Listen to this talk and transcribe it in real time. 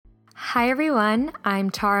Hi everyone, I'm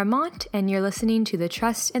Tara Mont, and you're listening to the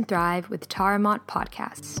Trust and Thrive with Tara Mont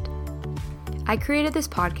podcast. I created this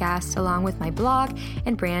podcast along with my blog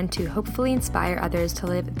and brand to hopefully inspire others to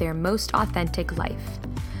live their most authentic life.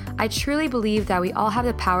 I truly believe that we all have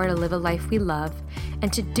the power to live a life we love,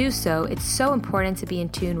 and to do so, it's so important to be in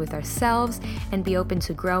tune with ourselves and be open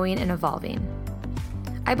to growing and evolving.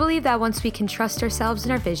 I believe that once we can trust ourselves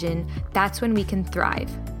and our vision, that's when we can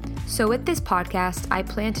thrive. So with this podcast, I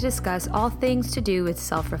plan to discuss all things to do with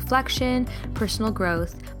self-reflection, personal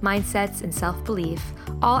growth, mindsets, and self-belief,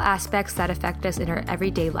 all aspects that affect us in our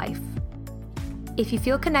everyday life. If you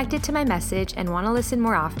feel connected to my message and want to listen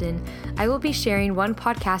more often, I will be sharing one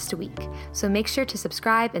podcast a week, so make sure to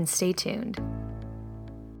subscribe and stay tuned.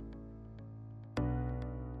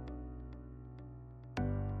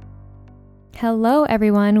 Hello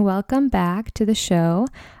everyone, welcome back to the show.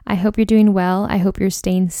 I hope you're doing well. I hope you're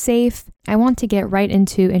staying safe. I want to get right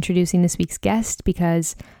into introducing this week's guest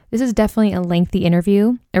because this is definitely a lengthy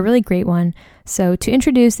interview, a really great one. So to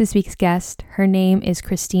introduce this week's guest, her name is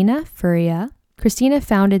Christina Furia. Christina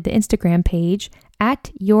founded the Instagram page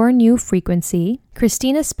at Your New Frequency.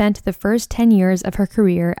 Christina spent the first 10 years of her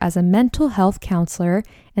career as a mental health counselor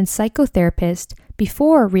and psychotherapist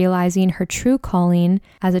before realizing her true calling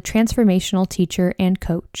as a transformational teacher and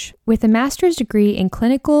coach. With a master's degree in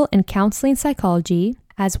clinical and counseling psychology,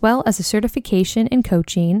 as well as a certification in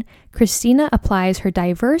coaching, Christina applies her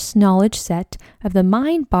diverse knowledge set of the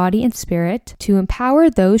mind, body, and spirit to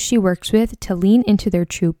empower those she works with to lean into their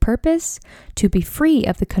true purpose, to be free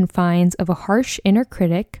of the confines of a harsh inner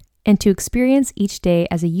critic, and to experience each day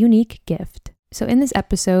as a unique gift. So in this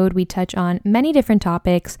episode, we touch on many different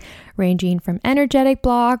topics, ranging from energetic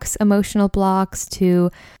blocks, emotional blocks, to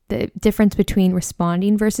the difference between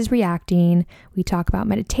responding versus reacting. We talk about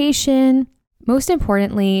meditation. Most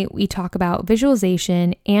importantly, we talk about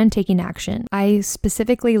visualization and taking action. I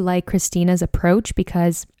specifically like Christina's approach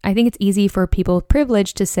because I think it's easy for people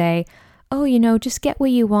privileged to say, oh, just get what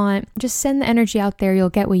you want. Just send the energy out there. You'll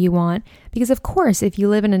get what you want. Because of course, if you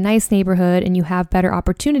live in a nice neighborhood and you have better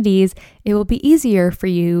opportunities, it will be easier for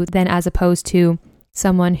you than as opposed to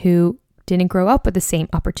someone who didn't grow up with the same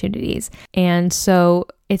opportunities. And so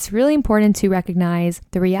it's really important to recognize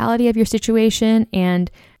the reality of your situation. And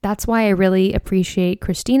that's why I really appreciate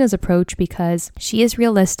Christina's approach, because she is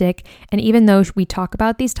realistic. And even though we talk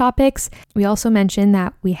about these topics, we also mention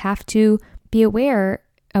that we have to be aware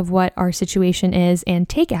of what our situation is and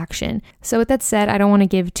take action. So with that said, I don't want to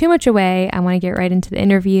give too much away. I want to get right into the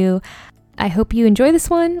interview. I hope you enjoy this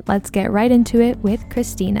one. Let's get right into it with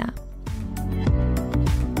Christina.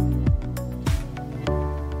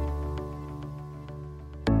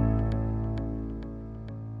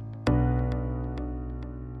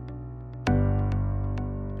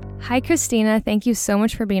 Hi, Christina. Thank you so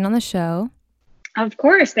much for being on the show. Of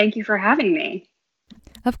course. Thank you for having me.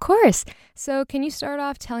 Of course. So can you start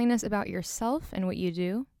off telling us about yourself and what you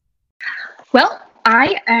do? Well,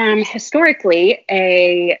 I am historically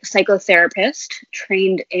a psychotherapist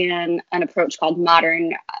trained in an approach called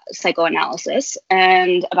modern psychoanalysis.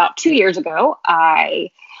 And about 2 years ago,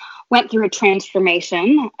 I went through a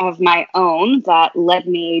transformation of my own that led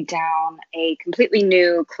me down a completely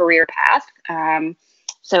new career path.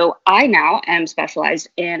 So I now am specialized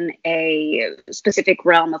in a specific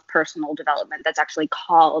realm of personal development that's actually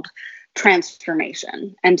called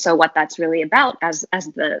transformation. And so what that's really about, as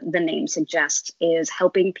the name suggests, is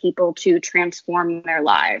helping people to transform their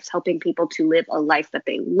lives, helping people to live a life that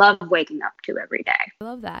they love waking up to every day. I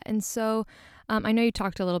love that. And so I know you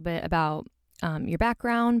talked a little bit about your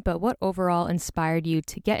background, but what overall inspired you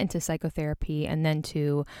to get into psychotherapy and then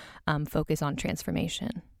to focus on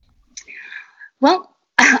transformation? Well,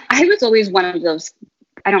 I was always one of those,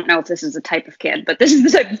 I don't know if this is the type of kid, but this is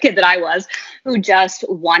the type of kid that I was, who just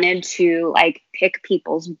wanted to pick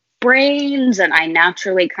people's brains. And I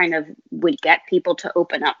naturally kind of would get people to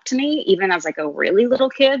open up to me, even as a really little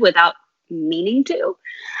kid, without meaning to.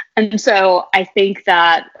 And so I think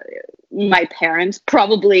that my parents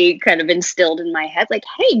probably kind of instilled in my head,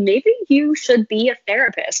 hey, maybe you should be a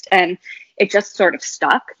therapist. And it just sort of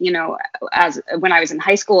stuck. As when I was in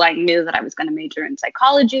high school, I knew that I was going to major in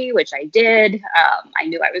psychology, which I did. I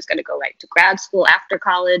knew I was going to go right to grad school after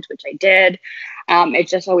college, which I did. It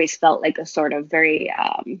just always felt like a sort of very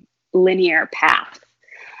linear path.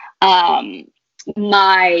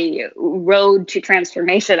 My road to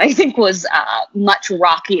transformation, I think, was much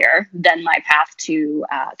rockier than my path to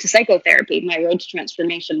psychotherapy. My road to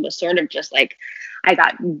transformation was sort of just I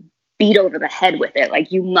got beat over the head with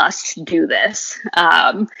it. You must do this.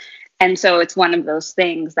 And so it's one of those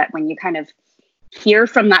things that when you kind of hear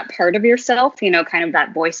from that part of yourself, kind of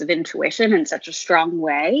that voice of intuition in such a strong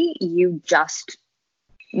way, you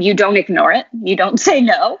don't ignore it. You don't say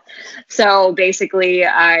no. So basically,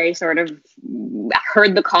 I sort of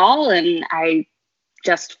heard the call and I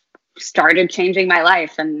just started changing my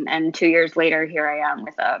life. And 2 years later, here I am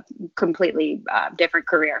with a completely different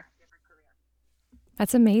career.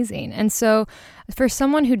 That's amazing. And so, for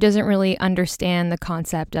someone who doesn't really understand the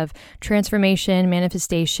concept of transformation,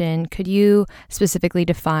 manifestation, could you specifically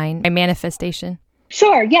define a manifestation?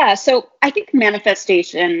 Sure. Yeah. So I think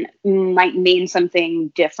manifestation might mean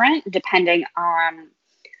something different depending on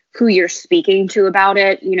who you're speaking to about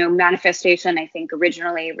it. Manifestation, I think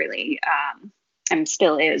originally really, and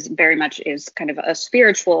still is very much is kind of a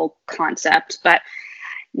spiritual concept, but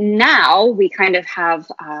now we kind of have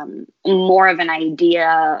more of an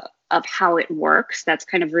idea of how it works that's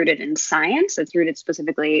kind of rooted in science. It's rooted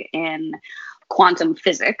specifically in quantum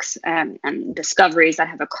physics and discoveries that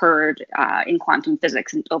have occurred in quantum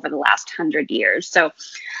physics over the last 100 years. So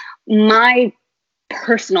my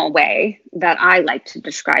personal way that I like to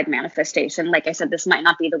describe manifestation, like I said, this might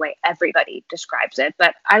not be the way everybody describes it,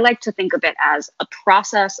 but I like to think of it as a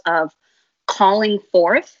process of calling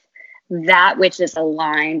forth that which is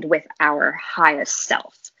aligned with our highest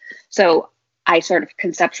self. So I sort of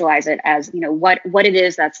conceptualize it as, what it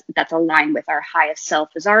is that's aligned with our highest self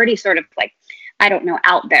is already sort of like, I don't know,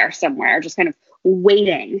 out there somewhere, just kind of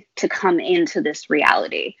waiting to come into this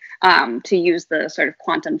reality. To use the sort of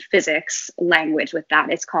quantum physics language with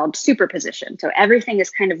that, it's called superposition. So everything is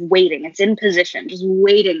kind of waiting. It's in position, just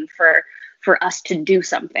waiting for us to do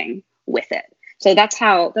something with it. So that's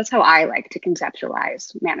how I like to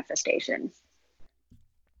conceptualize manifestation.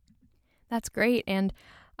 That's great. And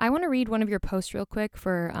I want to read one of your posts real quick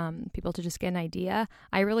for people to just get an idea.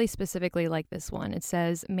 I really specifically like this one. It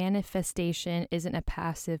says, manifestation isn't a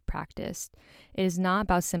passive practice. It is not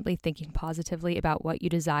about simply thinking positively about what you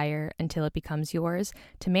desire until it becomes yours.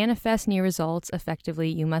 To manifest new results effectively,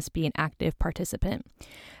 you must be an active participant.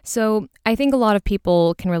 So I think a lot of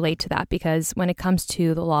people can relate to that because when it comes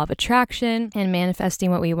to the law of attraction and manifesting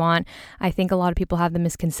what we want, I think a lot of people have the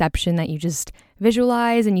misconception that you just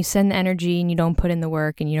visualize and you send the energy and you don't put in the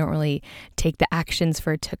work and you don't really take the actions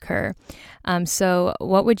for it to occur. So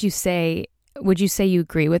what would you say? Would you say you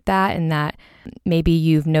agree with that and that maybe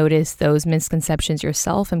you've noticed those misconceptions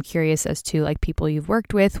yourself? I'm curious as to like people you've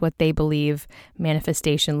worked with, what they believe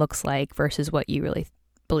manifestation looks like versus what you really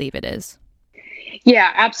believe it is.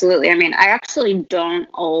 Yeah, absolutely. I mean, I actually don't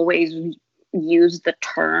always use the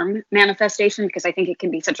term manifestation because I think it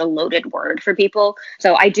can be such a loaded word for people.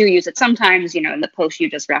 So I do use it sometimes, in the post you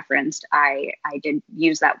just referenced, I did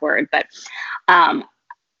use that word, but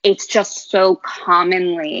it's just so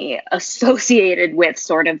commonly associated with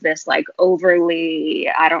sort of this like overly,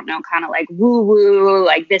 I don't know, kind of like woo woo,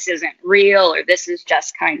 like this isn't real or this is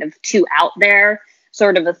just kind of too out there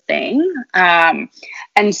sort of a thing. And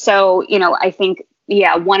so, I think,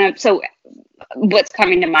 so what's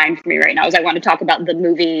coming to mind for me right now is I want to talk about the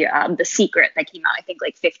movie, The Secret, that came out, I think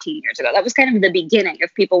like 15 years ago. That was kind of the beginning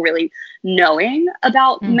of people really knowing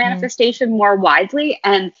about manifestation more widely.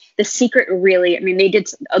 And The Secret really, I mean, they did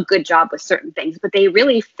a good job with certain things, but they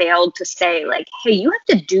really failed to say like, hey, you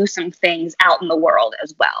have to do some things out in the world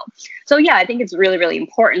as well. So yeah, I think it's really, really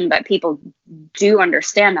important that people do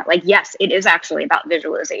understand that, like, yes, it is actually about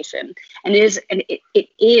visualization, and it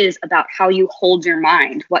is about how you hold your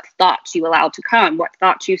mind, what thoughts you allow to come, what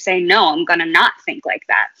thoughts you say, no, I'm gonna not think like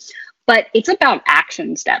that. But it's about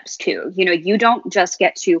action steps too. You don't just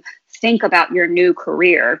get to think about your new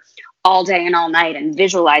career all day and all night and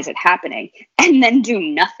visualize it happening and then do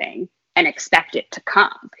nothing and expect it to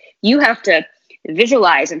come. You have to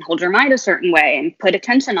visualize and hold your mind a certain way and put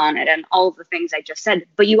attention on it and all of the things I just said.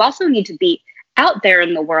 But you also need to be out there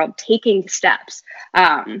in the world taking steps,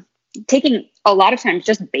 taking a lot of times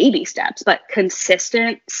just baby steps, but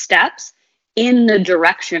consistent steps in the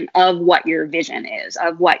direction of what your vision is,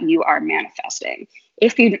 of what you are manifesting.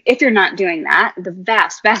 If you're not doing that, the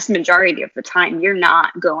vast majority of the time, you're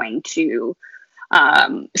not going to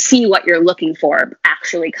see what you're looking for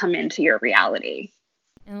actually come into your reality.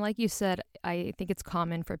 And like you said, I think it's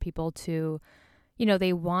common for people to,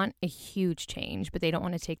 they want a huge change, but they don't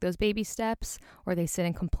want to take those baby steps, or they sit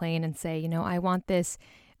and complain and say, I want this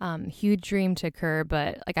huge dream to occur,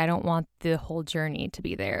 but like I don't want the whole journey to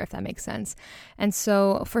be there, if that makes sense. And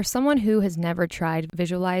so for someone who has never tried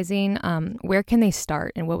visualizing, where can they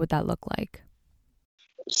start and what would that look like?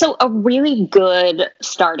 So a really good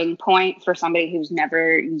starting point for somebody who's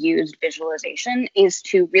never used visualization is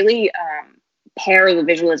to really pair the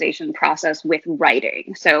visualization process with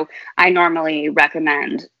writing. So I normally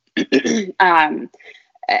recommend um,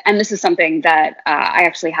 and this is something that I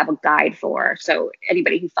actually have a guide for. So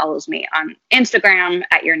anybody who follows me on Instagram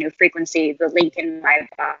at Your New Frequency, the link in my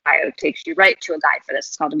bio takes you right to a guide for this.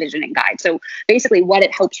 It's called a visioning guide. So basically what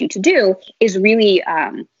it helps you to do is really,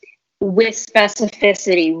 with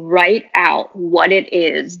specificity, write out what it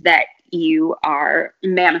is that you are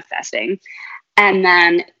manifesting. And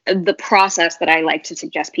then the process that I like to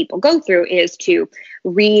suggest people go through is to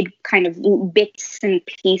read kind of bits and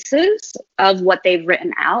pieces of what they've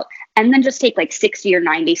written out, and then just take like 60 or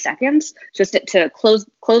 90 seconds just to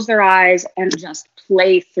close their eyes and just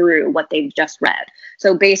play through what they've just read.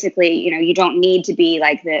 So basically, you don't need to be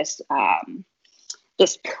like this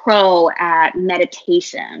pro at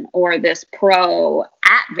meditation or this pro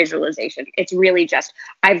at visualization. It's really just,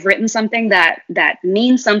 I've written something that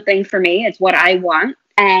means something for me. It's what I want.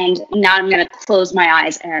 And now I'm going to close my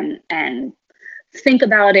eyes and think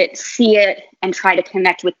about it, see it, and try to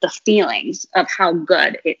connect with the feelings of how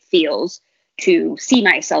good it feels to see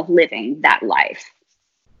myself living that life.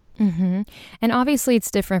 Mm-hmm. And obviously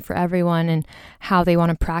it's different for everyone and how they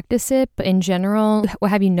want to practice it. But in general,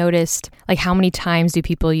 what have you noticed? Like, how many times do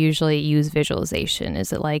people usually use visualization?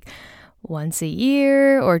 Is it like once a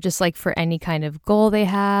year, or just like for any kind of goal they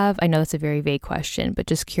have? I know that's a very vague question, but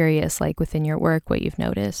just curious, like within your work, what you've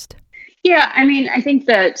noticed. Yeah, I mean, I think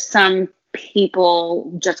that some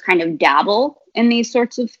people just kind of dabble in these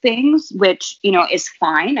sorts of things, which, is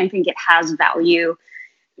fine. I think it has value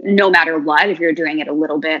no matter what, if you're doing it a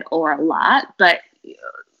little bit or a lot. But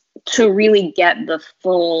to really get the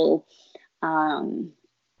full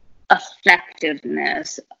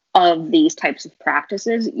effectiveness of these types of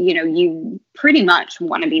practices, you pretty much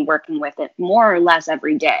want to be working with it more or less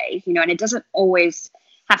every day, and it doesn't always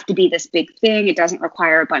have to be this big thing. It doesn't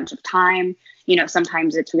require a bunch of time.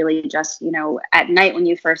 Sometimes it's really just, at night when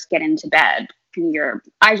you first get into bed, your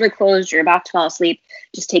eyes are closed, you're about to fall asleep,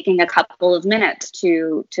 just taking a couple of minutes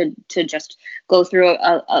to just go through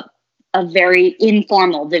a very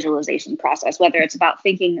informal visualization process, whether it's about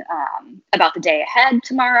thinking about the day ahead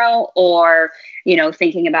tomorrow, or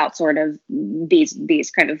thinking about sort of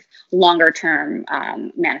these kind of longer term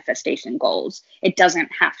manifestation goals. It doesn't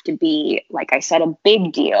have to be, like I said, a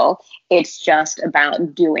big deal. It's just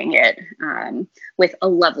about doing it with a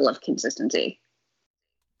level of consistency.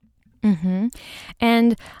 Mm-hmm.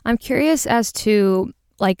 And I'm curious as to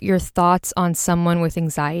like your thoughts on someone with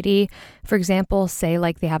anxiety. For example, say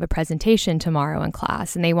like they have a presentation tomorrow in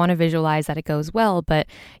class and they want to visualize that it goes well, but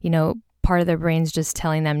part of their brain's just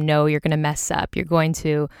telling them, no, you're going to mess up. You're going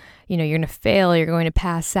to, you're going to fail. You're going to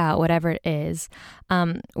pass out, whatever it is.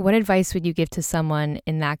 What advice would you give to someone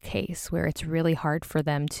in that case where it's really hard for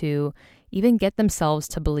them to even get themselves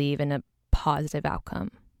to believe in a positive outcome?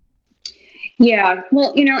 Yeah,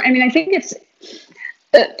 well, I think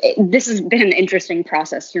this has been an interesting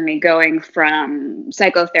process for me, going from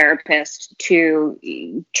psychotherapist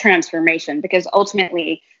to transformation, because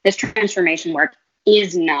ultimately this transformation work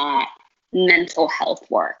is not mental health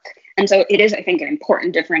work. And so it is, I think, an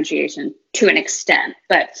important differentiation to an extent.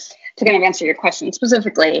 But to kind of answer your question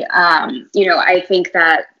specifically, I think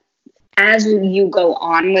that as you go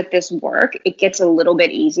on with this work, it gets a little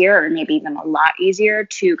bit easier, or maybe even a lot easier,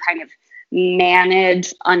 to kind of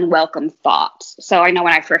manage unwelcome thoughts. So I know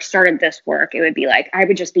when I first started this work, it would be like I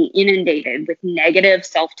would just be inundated with negative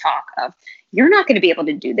self-talk of, you're not going to be able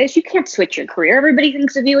to do this. You can't switch your career. Everybody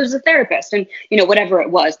thinks of you as a therapist, and whatever it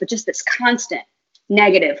was, but just this constant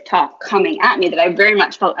negative talk coming at me that I very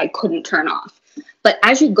much felt I couldn't turn off. But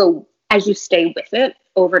as you stay with it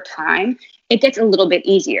over time, it gets a little bit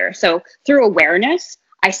easier. So through awareness,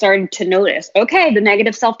 I started to notice, okay, the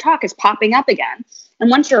negative self-talk is popping up again. And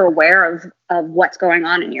once you're aware of what's going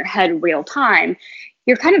on in your head real time,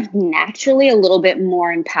 you're kind of naturally a little bit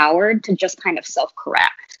more empowered to just kind of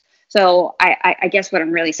self-correct. So I guess what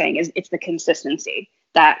I'm really saying is it's the consistency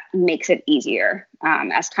that makes it easier.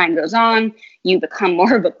 As time goes on, you become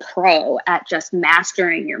more of a pro at just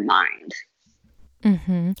mastering your mind.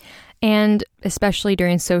 Mm-hmm. And especially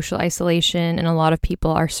during social isolation, and a lot of people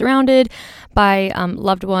are surrounded by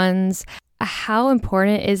loved ones, how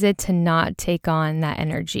important is it to not take on that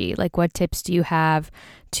energy? Like, what tips do you have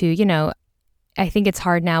to, I think it's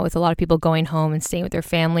hard now with a lot of people going home and staying with their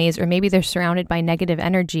families, or maybe they're surrounded by negative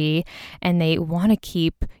energy and they want to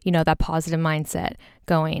keep, that positive mindset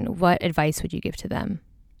going. What advice would you give to them?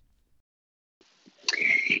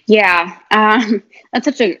 Yeah, that's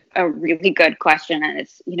such a really good question. And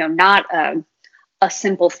it's, not a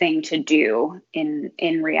simple thing to do in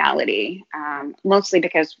reality, mostly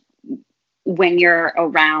because when you're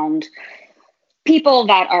around people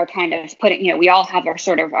that are kind of putting, we all have our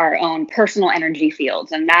sort of our own personal energy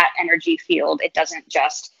fields, and that energy field, it doesn't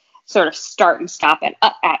just sort of start and stop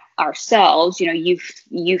at ourselves. You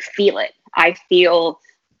feel it. I feel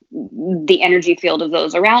the energy field of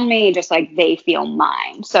those around me, just like they feel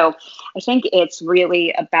mine. So I think it's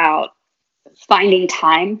really about finding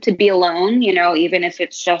time to be alone, even if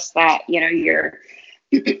it's just that, you're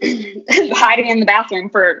hiding in the bathroom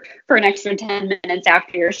for an extra 10 minutes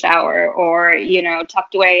after your shower, or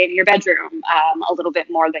tucked away in your bedroom a little bit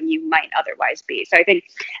more than you might otherwise be. So I think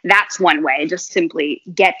that's one way, just simply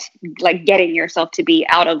getting yourself to be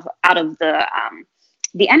out of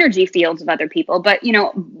the energy fields of other people. But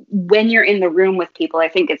when you're in the room with people, I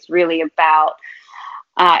think it's really about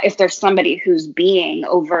if there's somebody who's being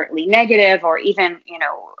overtly negative, or even,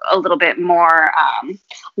 a little bit more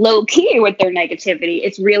low key with their negativity,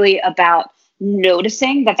 it's really about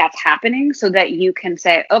noticing that that's happening so that you can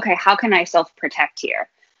say, okay, how can I self-protect here?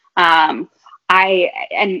 And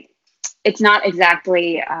it's not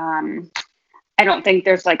exactly, I don't think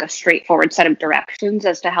there's like a straightforward set of directions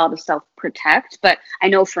as to how to self-protect. But I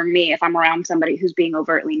know for me, if I'm around somebody who's being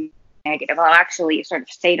overtly negative, I'll actually sort of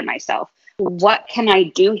say to myself, what can I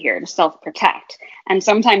do here to self-protect? And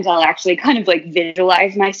sometimes I'll actually kind of like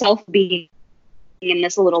visualize myself being in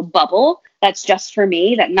this little bubble that's just for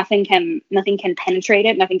me, that nothing can penetrate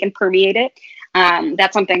it, nothing can permeate it.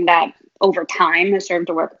 That's something that over time has started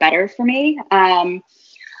to work better for me.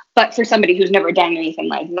 But for somebody who's never done anything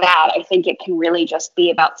like that, I think it can really just be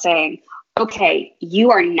about saying, okay,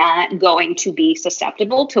 you are not going to be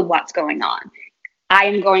susceptible to what's going on. I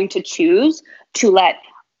am going to choose to let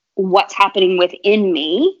what's happening within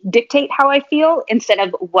me dictate how I feel, instead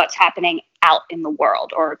of what's happening out in the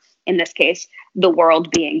world, or in this case, the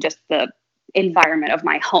world being just the environment of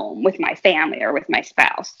my home with my family or with my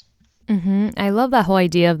spouse. I love that whole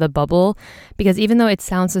idea of the bubble, because even though it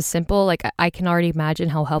sounds so simple, like I can already imagine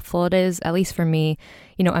how helpful it is, at least for me,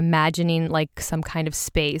 imagining like some kind of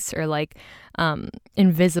space, or like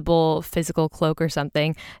invisible physical cloak or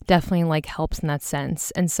something definitely like helps in that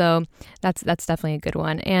sense. And so that's definitely a good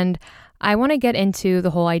one. And I want to get into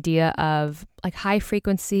the whole idea of like high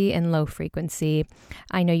frequency and low frequency.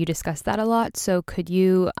 I know you discussed that a lot. So could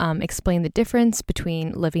you explain the difference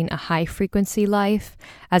between living a high frequency life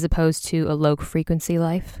as opposed to a low frequency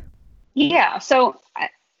life? Yeah. So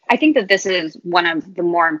I think that this is one of the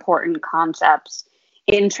more important concepts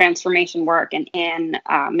in transformation work and in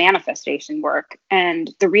manifestation work.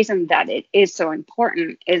 And the reason that it is so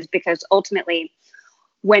important is because ultimately,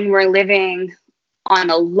 when we're living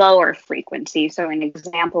on a lower frequency, so an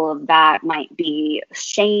example of that might be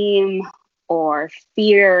shame or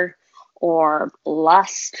fear or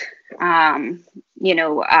lust. These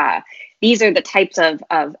are the types of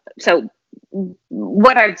so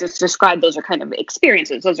what I've just described, those are kind of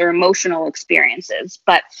experiences. Those are emotional experiences.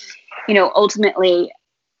 But, ultimately,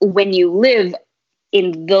 when you live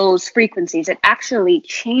in those frequencies, it actually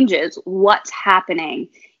changes what's happening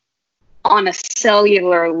on a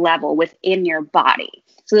cellular level within your body.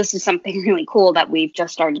 So this is something really cool that we've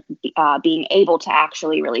just started being able to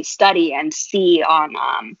actually really study and see on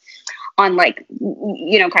like,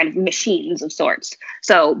 kind of machines of sorts.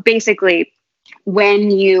 So basically,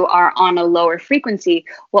 when you are on a lower frequency,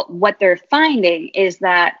 what they're finding is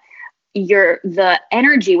that the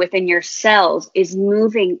energy within your cells is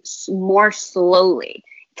moving more slowly.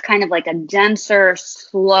 It's kind of like a denser,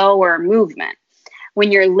 slower movement.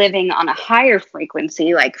 When you're living on a higher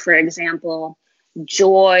frequency, like for example,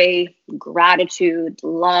 joy, gratitude,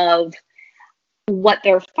 love, what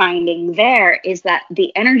they're finding there is that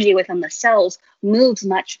the energy within the cells moves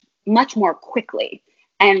much, much more quickly.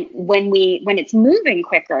 And when it's moving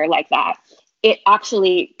quicker like that, it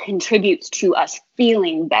actually contributes to us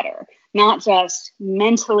feeling better, not just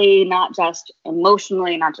mentally, not just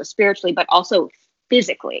emotionally, not just spiritually, but also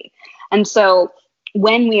physically. And so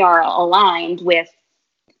when we are aligned with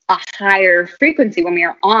a higher frequency, when we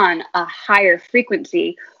are on a higher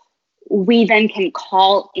frequency, we then can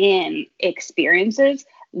call in experiences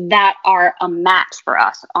that are a match for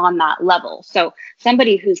us on that level. So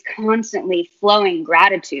somebody who's constantly flowing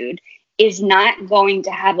gratitude is not going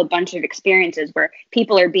to have a bunch of experiences where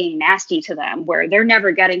people are being nasty to them, where they're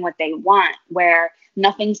never getting what they want, where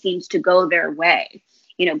nothing seems to go their way.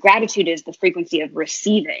 Gratitude is the frequency of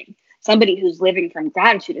receiving. Somebody who's living from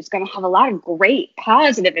gratitude is going to have a lot of great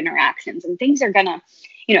positive interactions, and things are going to,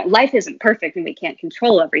 life isn't perfect and we can't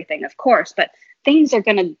control everything, of course, but things are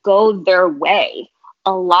going to go their way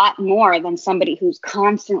a lot more than somebody who's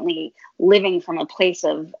constantly living from a place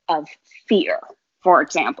of fear, for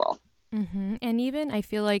example. And even I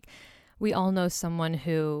feel like we all know someone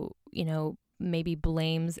who, maybe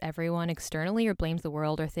blames everyone externally or blames the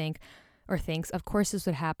world or thinks, of course this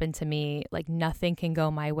would happen to me, like nothing can go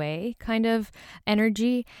my way kind of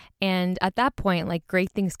energy. And at that point, like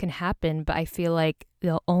great things can happen, but I feel like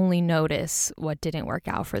they'll only notice what didn't work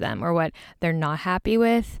out for them or what they're not happy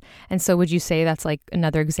with. And so would you say that's like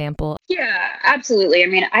another example? Yeah, absolutely. I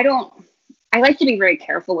mean, I like to be very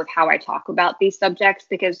careful with how I talk about these subjects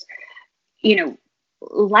because,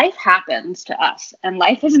 life happens to us and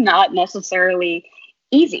life is not necessarily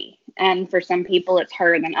easy. And for some people, it's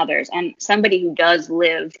harder than others. And somebody who does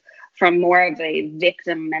live from more of a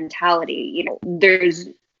victim mentality, there's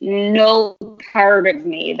no part of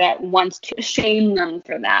me that wants to shame them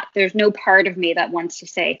for that. There's no part of me that wants to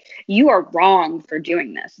say, you are wrong for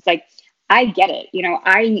doing this. It's like, I get it.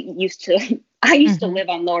 I used to live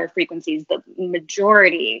on lower frequencies the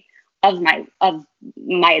majority of my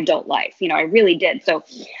adult life. I really did. So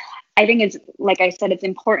I think it's, like I said, it's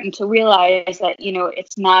important to realize that,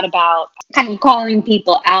 it's not about kind of calling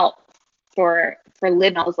people out for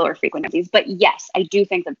living on those lower frequencies. But yes, I do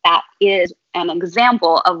think that is an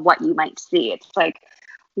example of what you might see. It's like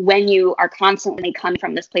when you are constantly coming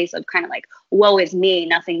from this place of kind of like, woe is me,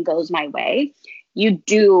 nothing goes my way, you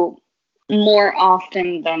do more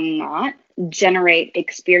often than not generate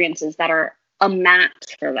experiences that are a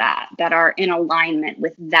match for that are in alignment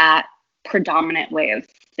with that predominant way of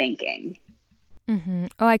thinking. Mm-hmm.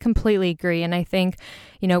 Oh, I completely agree. And I think,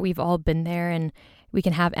 we've all been there and we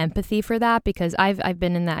can have empathy for that because I've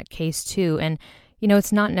been in that case too. And,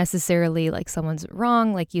 it's not necessarily like someone's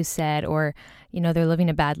wrong, like you said, or, they're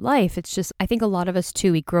living a bad life. It's just, I think a lot of us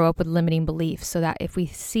too, we grow up with limiting beliefs so that if we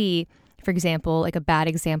see, for example, like a bad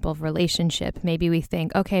example of relationship, maybe we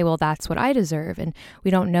think, okay, well, that's what I deserve. And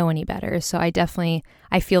we don't know any better. So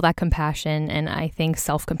I feel that compassion. And I think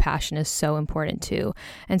self-compassion is so important too.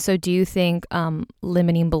 And so do you think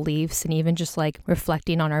limiting beliefs and even just like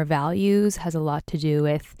reflecting on our values has a lot to do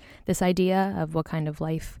with this idea of what kind of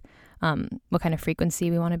life, what kind of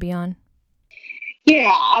frequency we want to be on?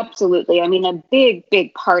 Yeah, absolutely. I mean, a big,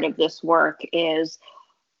 big part of this work is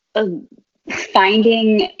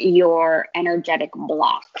finding your energetic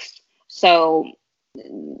blocks. So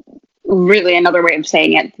really another way of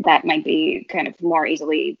saying it that might be kind of more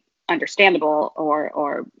easily understandable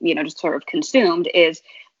or just sort of consumed is,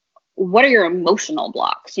 what are your emotional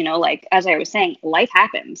blocks? Like, as I was saying, life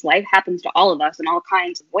happens to all of us in all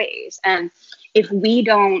kinds of ways. And if we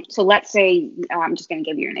don't, so let's say, I'm just going to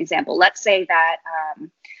give you an example. Let's say that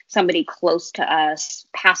somebody close to us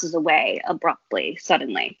passes away abruptly,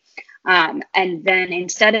 suddenly. And then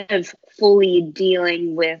instead of fully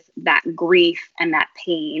dealing with that grief and that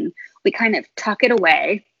pain, we kind of tuck it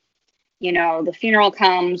away. The funeral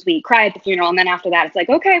comes, we cry at the funeral, and then after that, it's like,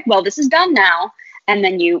 okay, well, this is done now. And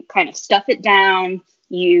then you kind of stuff it down.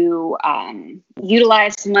 You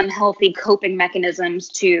utilize some unhealthy coping mechanisms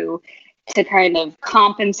to kind of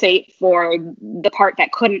compensate for the part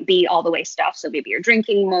that couldn't be all the way stuffed. So maybe you're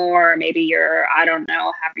drinking more, maybe you're, I don't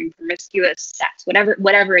know, having promiscuous sex,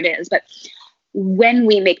 whatever it is. But when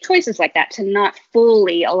we make choices like that to not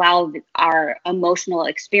fully allow our emotional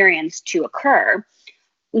experience to occur,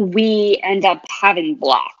 we end up having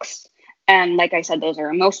blocks. And like I said, those are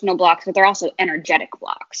emotional blocks, but they're also energetic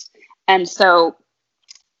blocks. And so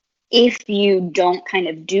if you don't kind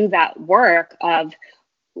of do that work of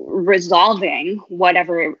resolving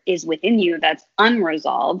whatever is within you that's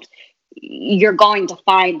unresolved, you're going to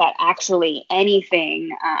find that actually anything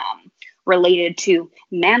related to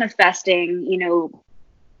manifesting,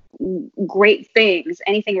 great things,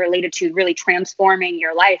 anything related to really transforming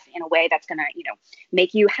your life in a way that's going to,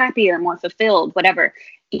 make you happier, more fulfilled, whatever,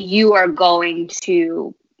 you are going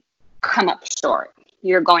to come up short.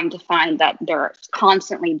 You're going to find that there are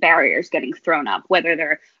constantly barriers getting thrown up, whether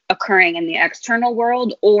they're occurring in the external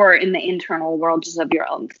world or in the internal world just of your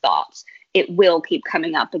own thoughts. It will keep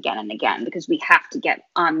coming up again and again because we have to get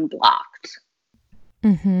unblocked.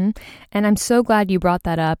 Mm-hmm. And I'm so glad you brought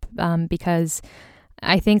that up because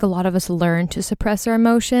I think a lot of us learn to suppress our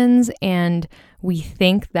emotions and we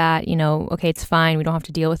think that, okay, it's fine, we don't have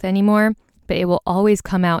to deal with it anymore, but it will always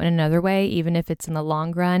come out in another way, even if it's in the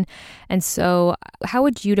long run. And so how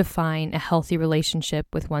would you define a healthy relationship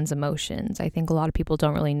with one's emotions? I think a lot of people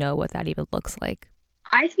don't really know what that even looks like.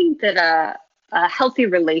 I think that a healthy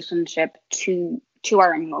relationship to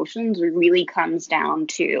our emotions really comes down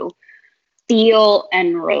to feel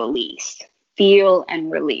and release. Feel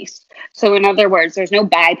and release. So in other words, there's no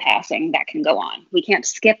bypassing that can go on. We can't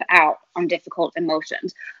skip out on difficult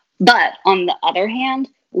emotions. But on the other hand,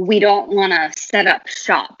 we don't want to set up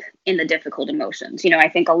shop in the difficult emotions. I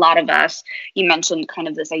think a lot of us, you mentioned kind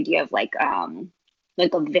of this idea of like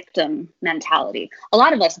like a victim mentality. A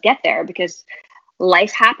lot of us get there because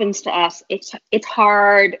life happens to us. It's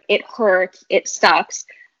hard, it hurts, it sucks.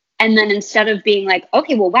 And then instead of being like,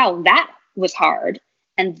 okay, well, wow, that was hard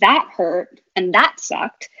and that hurt and that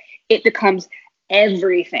sucked, it becomes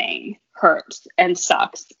everything hurts and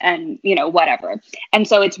sucks and, whatever. And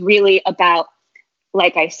so it's really about,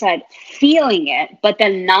 like I said, feeling it, but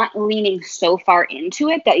then not leaning so far into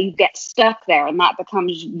it that you get stuck there and that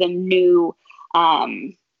becomes the new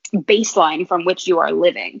baseline from which you are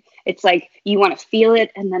living. It's like you want to feel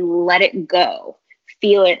it and then let it go.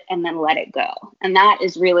 Feel it and then let it go. And that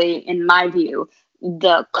is really, in my view,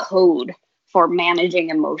 the code for managing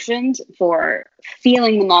emotions, for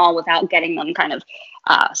feeling them all without getting them kind of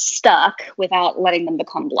stuck, without letting them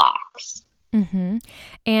become blocks. Mm-hmm.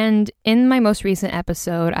 And in my most recent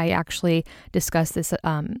episode, I actually discussed this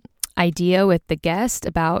idea with the guest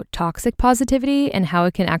about toxic positivity and how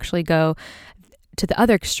it can actually go to the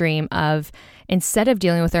other extreme of, instead of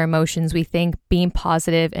dealing with our emotions, we think being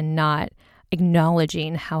positive and not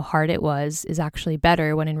acknowledging how hard it was is actually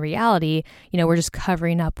better, when in reality, we're just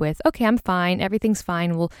covering up with, okay, I'm fine, everything's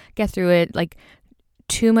fine, we'll get through it. Like,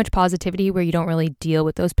 too much positivity where you don't really deal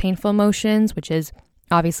with those painful emotions, which is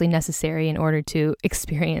obviously necessary in order to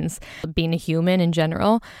experience being a human in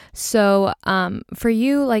general. So for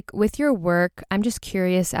you, like with your work, I'm just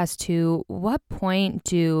curious as to what point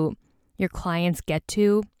do your clients get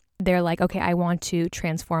to? They're like, okay, I want to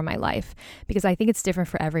transform my life, because I think it's different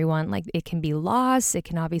for everyone. Like, it can be loss, it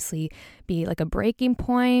can obviously be like a breaking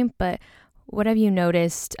point, but what have you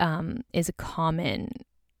noticed is a common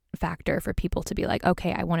factor for people to be like,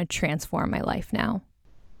 okay, I want to transform my life now?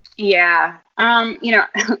 Yeah.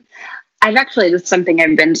 I've actually, this is something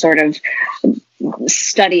I've been sort of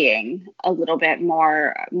studying a little bit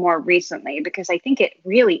more recently, because I think it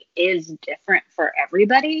really is different for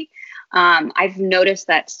everybody. I've noticed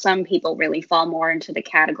that some people really fall more into the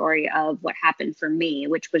category of what happened for me,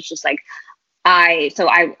 which was just like, I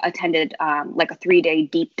attended like a 3-day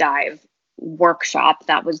deep dive workshop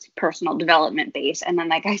that was personal development based. And then,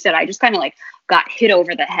 like I said, I just kind of like got hit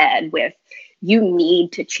over the head with, you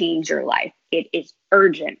need to change your life. It is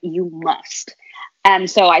urgent. You must. And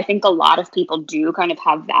so I think a lot of people do kind of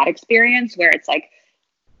have that experience where it's like,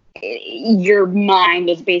 your mind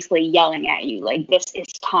is basically yelling at you, like, this is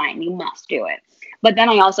time, you must do it. But then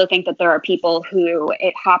I also think that there are people who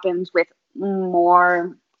it happens with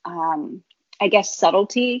more, I guess,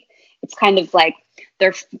 subtlety. It's kind of like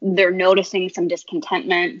they're noticing some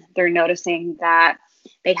discontentment. They're noticing that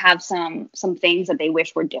they have some things that they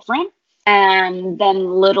wish were different. And then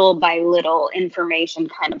little by little information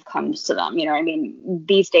kind of comes to them. I mean,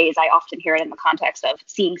 these days I often hear it in the context of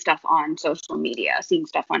seeing stuff on social media, seeing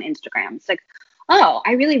stuff on Instagram. It's like, oh,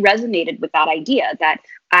 I really resonated with that idea that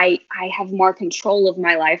I have more control of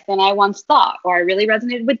my life than I once thought, or I really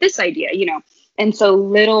resonated with this idea, And so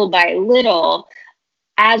little by little,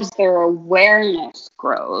 as their awareness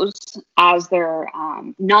grows, as their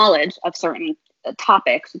knowledge of certain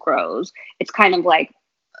topics grows, it's kind of like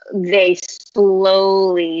they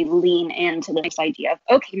slowly lean into this idea of,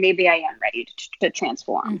 okay, maybe I am ready to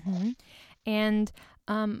transform. Mm-hmm. And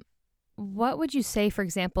what would you say, for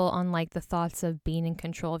example, on like the thoughts of being in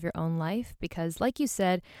control of your own life? Because like you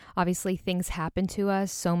said, obviously things happen to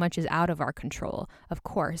us. So much is out of our control, of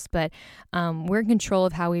course, but we're in control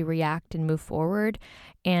of how we react and move forward.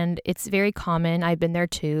 And it's very common, I've been there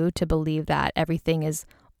too, to believe that everything is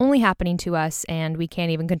only happening to us and we can't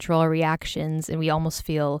even control our reactions and we almost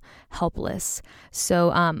feel helpless.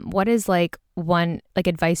 So what is like one like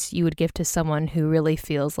advice you would give to someone who really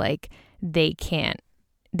feels like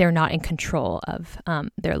they're not in control of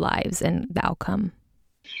their lives and the outcome?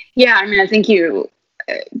 Yeah, I mean, I think you,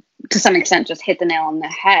 to some extent, just hit the nail on the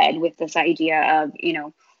head with this idea of,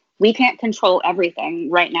 we can't control everything,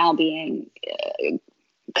 right now being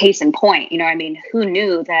case in point. I mean, who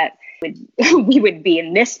knew that we would be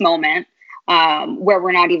in this moment where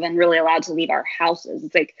we're not even really allowed to leave our houses?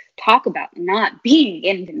 It's like, talk about not being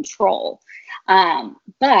in control.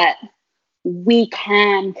 But we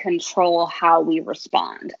can control how we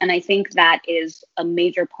respond. And I think that is a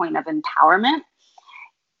major point of empowerment,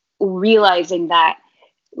 realizing that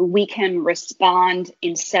we can respond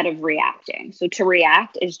instead of reacting. So to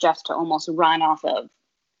react is just to almost run off of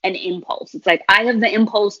an impulse. It's like, I have the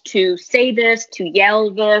impulse to say this, to yell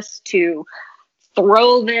this, to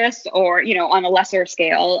throw this, or, on a lesser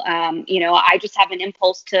scale, I just have an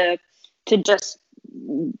impulse to just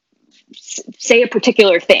say a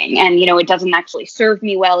particular thing. And, it doesn't actually serve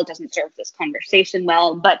me well. It doesn't serve this conversation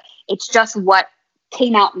well, but it's just what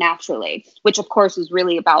came out naturally, which of course is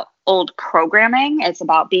really about old programming. It's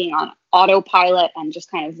about being on autopilot and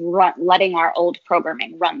just kind of letting our old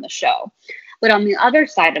programming run the show. But on the other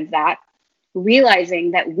side of that,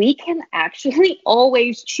 realizing that we can actually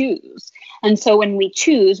always choose. And so when we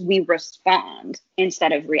choose, we respond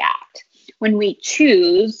instead of react. When we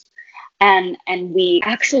choose and we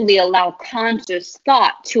actually allow conscious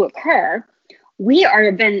thought to occur, we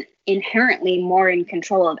are then inherently more in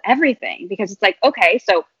control of everything, because it's like, okay,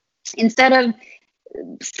 so instead of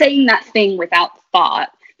saying that thing without thought,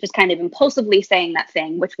 just kind of impulsively saying that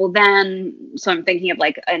thing, which will then, so I'm thinking of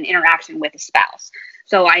like an interaction with a spouse.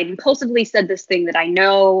 So I impulsively said this thing that I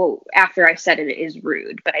know after I said it is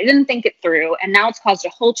rude, but I didn't think it through. And now it's caused a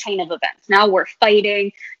whole chain of events. Now we're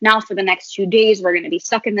fighting. Now for the next 2 days, we're going to be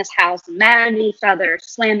stuck in this house, mad at each other,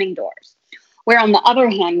 slamming doors. Where on the other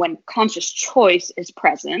hand, when conscious choice is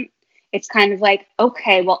present, it's kind of like,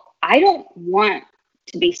 okay, well, I don't want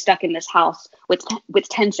to be stuck in this house with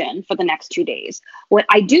tension for the next 2 days. What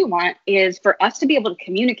I do want is for us to be able to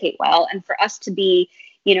communicate well and for us to be,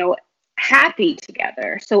 happy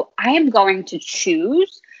together. So I am going to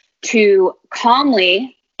choose to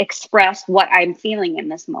calmly express what I'm feeling in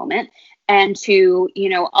this moment and to,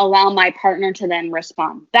 allow my partner to then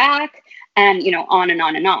respond back and, on and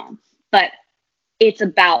on and on. But it's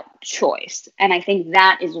about choice. And I think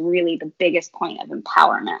that is really the biggest point of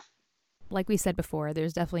empowerment. Like we said before,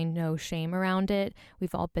 there's definitely no shame around it.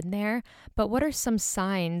 We've all been there. But what are some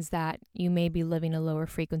signs that you may be living a lower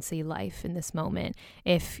frequency life in this moment?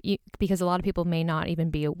 Because a lot of people may not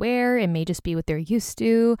even be aware. It may just be what they're used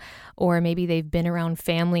to, or maybe they've been around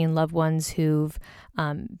family and loved ones who've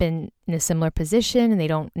been in a similar position and they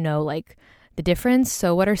don't know like the difference.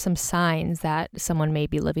 So what are some signs that someone may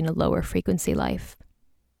be living a lower frequency life?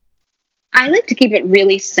 I like to keep it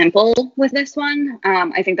really simple with this one.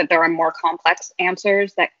 I think that there are more complex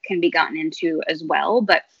answers that can be gotten into as well.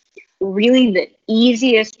 But really the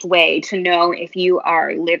easiest way to know if you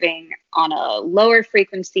are living on a lower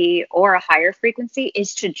frequency or a higher frequency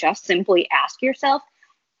is to just simply ask yourself,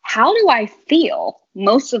 how do I feel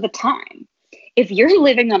most of the time? If you're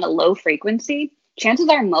living on a low frequency, chances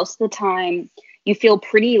are most of the time you feel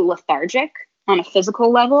pretty lethargic on a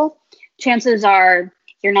physical level. Chances are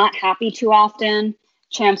you're not happy too often.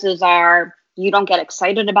 Chances are you don't get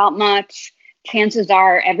excited about much. Chances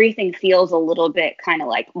are everything feels a little bit kind of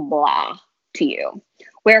like blah to you.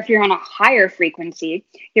 Where if you're on a higher frequency,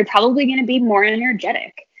 you're probably going to be more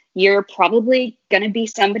energetic. You're probably going to be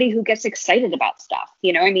somebody who gets excited about stuff.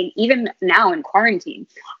 Even now in quarantine,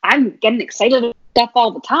 I'm getting excited about stuff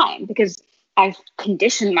all the time because I've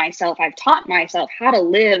conditioned myself. I've taught myself how to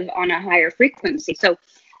live on a higher frequency. So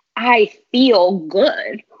I feel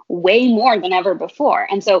good way more than ever before.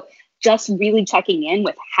 And so just really checking in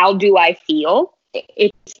with how do I feel,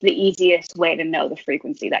 it's the easiest way to know the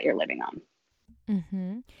frequency that you're living on.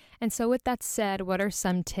 Mm-hmm. And so with that said, what are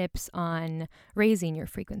some tips on raising your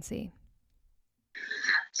frequency?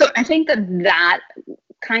 So I think that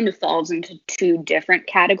kind of falls into two different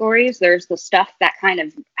categories. There's the stuff that kind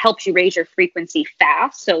of helps you raise your frequency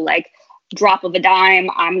fast. So like drop of a dime,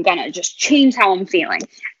 I'm going to just change how I'm feeling.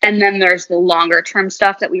 And then there's the longer term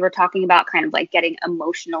stuff that we were talking about, kind of like getting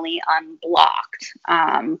emotionally unblocked,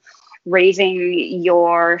 raising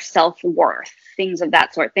your self-worth, things of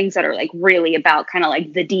that sort, things that are like really about kind of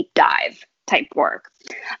like the deep dive type work.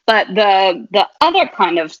 But the other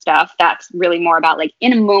kind of stuff that's really more about like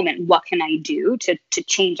in a moment, what can I do to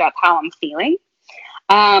change up how I'm feeling?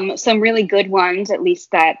 Some really good ones, at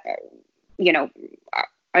least that,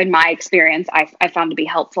 in my experience, I found to be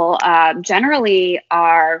helpful, generally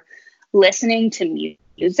are listening to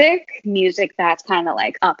music that's kind of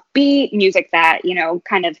like upbeat, music that,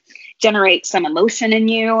 kind of generates some emotion in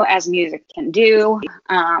you as music can do.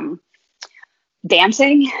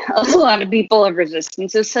 Dancing, a lot of people have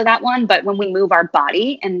resistances to that one, but when we move our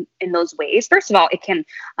body in those ways, first of all, it can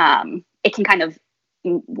kind of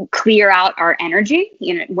clear out our energy.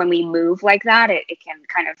 When we move like that, it can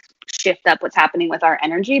kind of shift up what's happening with our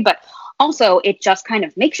energy, but also it just kind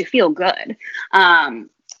of makes you feel good.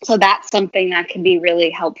 So that's something that can be really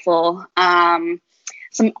helpful. Some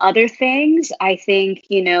other things, I think,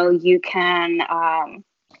 you can,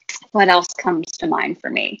 what else comes to mind for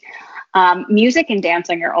me? Music and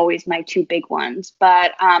dancing are always my two big ones,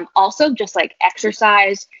 but also just like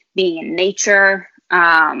exercise, being in nature.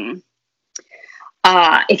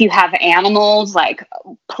 If you have animals, like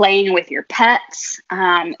playing with your pets,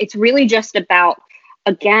 it's really just about,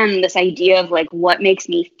 again, this idea of like what makes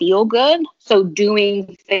me feel good. So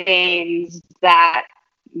doing things that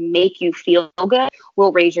make you feel good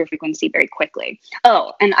will raise your frequency very quickly.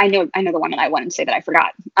 Oh, and I know the one that I wanted to say that I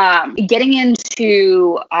forgot. Getting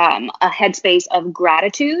into a headspace of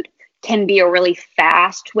gratitude can be a really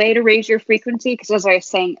fast way to raise your frequency. Because as I was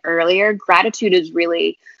saying earlier, gratitude is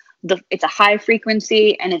really it's a high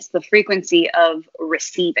frequency, and it's the frequency of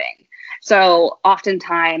receiving. So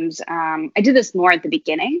oftentimes, I do this more at the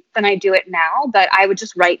beginning than I do it now, but I would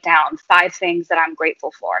just write down 5 things that I'm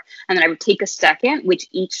grateful for. And then I would take a second with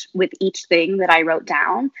each thing that I wrote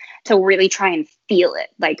down to really try and feel it.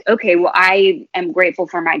 Like, okay, well, I am grateful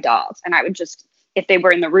for my dogs. And I would just, if they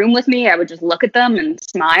were in the room with me, I would just look at them and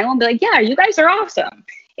smile and be like, yeah, you guys are awesome.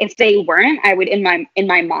 If they weren't, I would in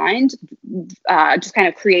my mind just kind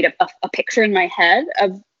of create a picture in my head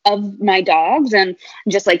of my dogs and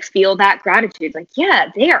just like feel that gratitude. Like, yeah,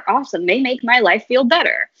 they are awesome. They make my life feel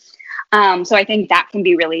better. So I think that can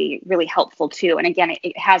be really, really helpful too. And again,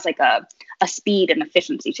 it has like a speed and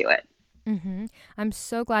efficiency to it. Mm-hmm. I'm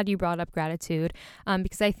so glad you brought up gratitude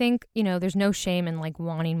because I think, there's no shame in like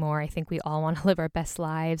wanting more. I think we all want to live our best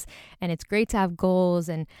lives, and it's great to have goals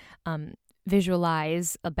and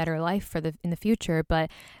visualize a better life in the future. But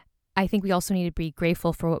I think we also need to be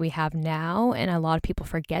grateful for what we have now. And a lot of people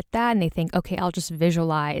forget that, and they think, okay, I'll just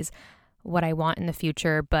visualize what I want in the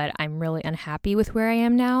future, but I'm really unhappy with where I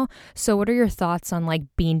am now. So what are your thoughts on like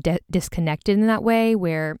being disconnected in that way,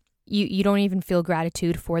 where you don't even feel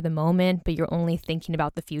gratitude for the moment, but you're only thinking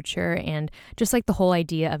about the future, and just like the whole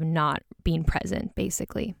idea of not being present,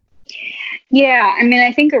 basically? Yeah, I mean,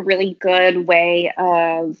 I think a really good way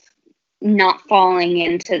of not falling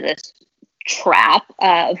into this trap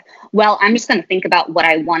of, well, I'm just going to think about what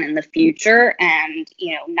I want in the future and,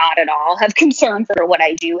 not at all have concern for what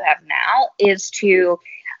I do have now, is to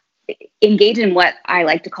engage in what I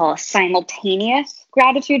like to call a simultaneous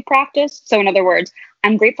gratitude practice. So in other words,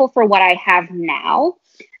 I'm grateful for what I have now,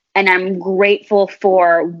 and I'm grateful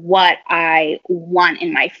for what I want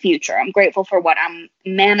in my future. I'm grateful for what I'm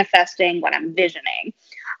manifesting, what I'm visioning,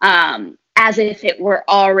 as if it were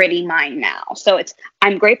already mine now. So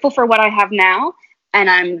I'm grateful for what I have now, and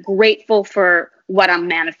I'm grateful for what I'm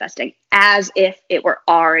manifesting as if it were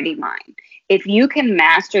already mine. If you can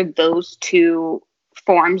master those 2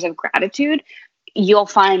 forms of gratitude, you'll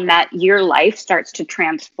find that your life starts to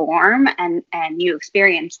transform, and you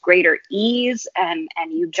experience greater ease, and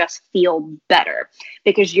you just feel better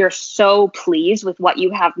because you're so pleased with what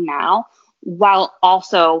you have now, while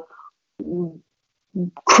also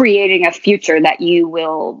creating a future that you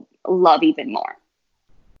will love even more.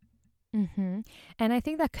 Mm-hmm. And I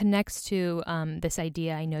think that connects to this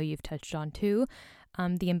idea I know you've touched on too,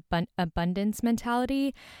 the abundance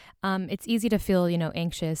mentality. It's easy to feel,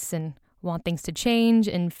 anxious and want things to change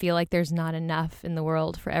and feel like there's not enough in the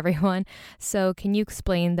world for everyone. So can you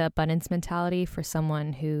explain the abundance mentality for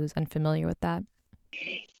someone who's unfamiliar with that?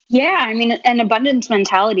 Yeah, I mean, an abundance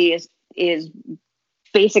mentality is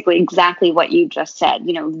basically exactly what you just said.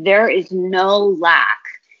 There is no lack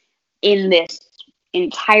in this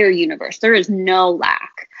entire universe. There is no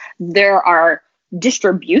lack. There are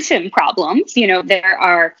distribution problems. There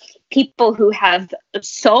are people who have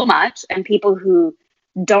so much and people who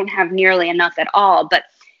don't have nearly enough at all. But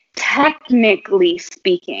technically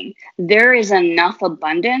speaking, there is enough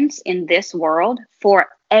abundance in this world for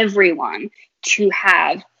everyone to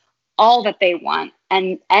have all that they want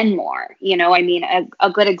and more. I mean, a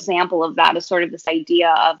good example of that is sort of this idea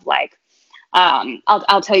of like,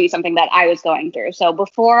 I'll tell you something that I was going through. So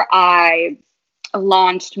before I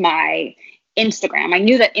launched my Instagram, I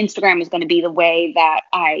knew that Instagram was going to be the way that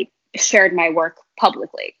I shared my work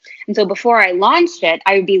publicly. And so before I launched it,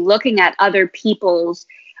 I would be looking at other people's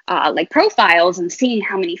like profiles and seeing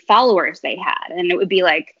how many followers they had. And it would be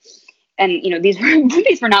like, and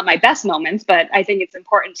these were not my best moments, but I think it's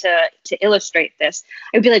important to illustrate this.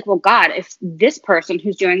 I would be like, well, God, if this person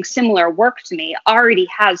who's doing similar work to me already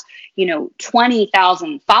has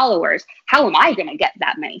 20,000 followers, how am I going to get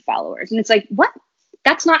that many followers? And it's like, what?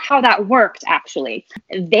 That's not how that worked, actually.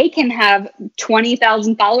 They can have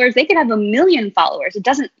 20,000 followers. They can have 1 million followers. It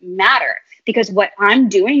doesn't matter, because what I'm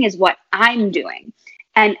doing is what I'm doing.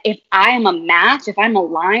 And if I am a match, if I'm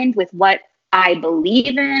aligned with what I believe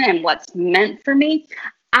in and what's meant for me,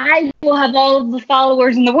 I will have all of the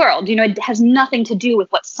followers in the world. It has nothing to do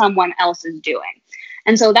with what someone else is doing.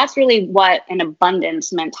 And so that's really what an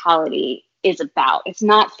abundance mentality is about. It's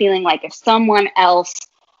not feeling like if someone else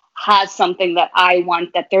has something that I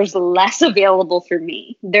want, that there's less available for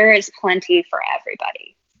me. There is plenty for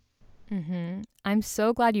everybody. Mm-hmm. I'm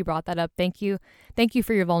so glad you brought that up. Thank you. thank you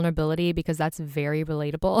for your vulnerability because that's very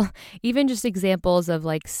relatable. Even just examples of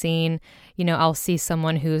like seeing, I'll see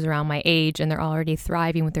someone who's around my age and they're already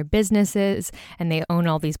thriving with their businesses and they own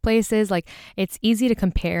all these places. Like it's easy to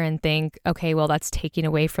compare and think, okay, well, that's taking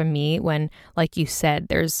away from me when, like you said,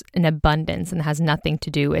 there's an abundance and has nothing to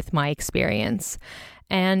do with my experience.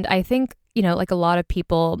 And I think, like a lot of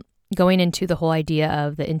people going into the whole idea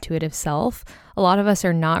of the intuitive self, a lot of us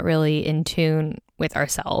are not really in tune with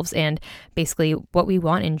ourselves and basically what we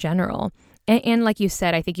want in general. And like you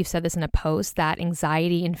said, I think you said this in a post, that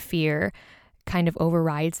anxiety and fear kind of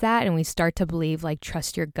overrides that. And we start to believe like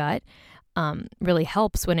trust your gut really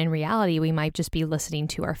helps, when in reality, we might just be listening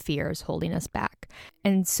to our fears holding us back.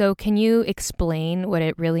 And so can you explain what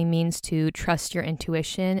it really means to trust your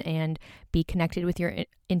intuition and be connected with your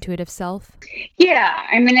intuitive self? Yeah,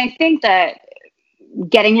 I mean, I think that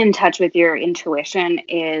getting in touch with your intuition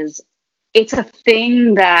it's a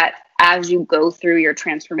thing that as you go through your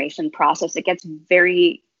transformation process, it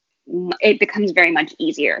becomes very much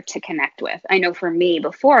easier to connect with. I know for me,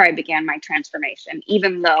 before I began my transformation,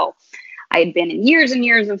 even though I had been in years and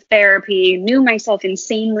years of therapy, knew myself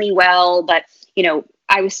insanely well, but,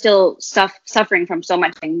 I was still suffering from so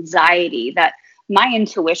much anxiety that my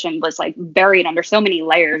intuition was like buried under so many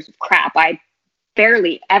layers of crap. I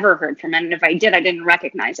barely ever heard from it. And if I did, I didn't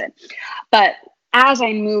recognize it. But as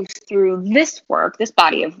I moved through this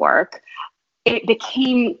body of work, it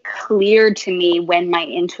became clear to me when my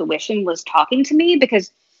intuition was talking to me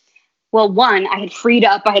because, well, one, I had freed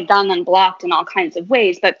up, I had gotten unblocked in all kinds of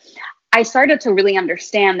ways, but I started to really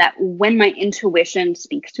understand that when my intuition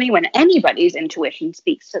speaks to me, when anybody's intuition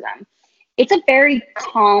speaks to them, it's a very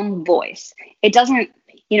calm voice. It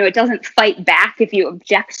doesn't fight back if you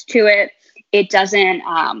object to it. It doesn't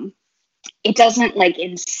like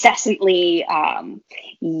incessantly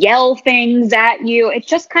yell things at you. It's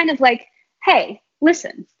just kind of like, hey,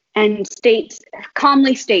 listen, and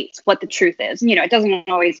calmly states what the truth is. It doesn't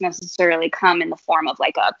always necessarily come in the form of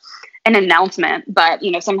like an announcement, but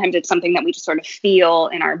sometimes it's something that we just sort of feel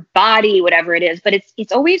in our body, whatever it is, but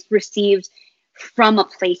it's always received from a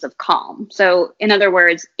place of calm. So in other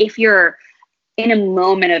words, if you're in a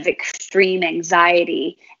moment of extreme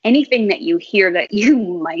anxiety, anything that you hear that you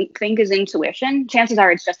might think is intuition, chances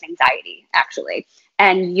are it's just anxiety, actually.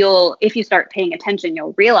 And if you start paying attention,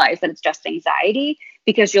 you'll realize that it's just anxiety,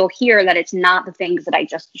 because you'll hear that it's not the things that I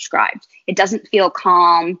just described. It doesn't feel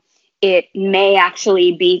calm. It may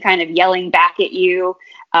actually be kind of yelling back at you.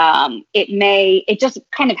 It just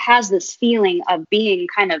kind of has this feeling of being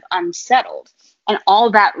kind of unsettled. And all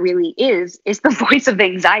that really is the voice of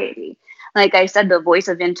anxiety. Like I said, the voice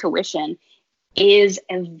of intuition is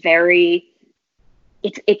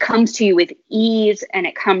it comes to you with ease, and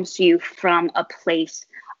it comes to you from a place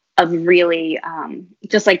of really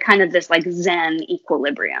just like kind of this like Zen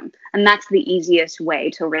equilibrium. And that's the easiest way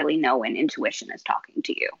to really know when intuition is talking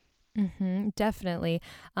to you. Mm-hmm, definitely.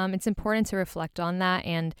 It's important to reflect on that.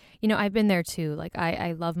 And, I've been there too. Like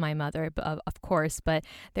I love my mother, of course, but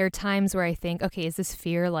there are times where I think, okay, is this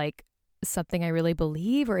fear like something I really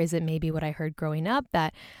believe, or is it maybe what I heard growing up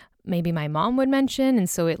that maybe my mom would mention? And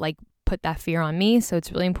so it like put that fear on me. So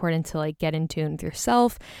it's really important to like get in tune with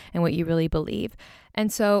yourself and what you really believe.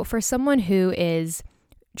 And so for someone who is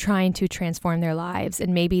trying to transform their lives,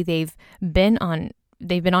 and maybe they've been on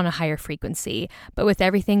a higher frequency, but with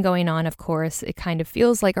everything going on, of course, it kind of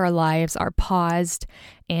feels like our lives are paused,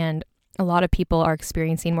 and a lot of people are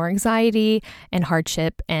experiencing more anxiety and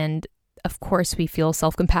hardship. And of course, we feel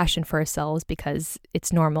self-compassion for ourselves because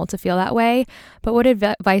it's normal to feel that way. But what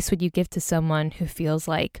advice would you give to someone who feels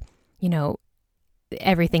like,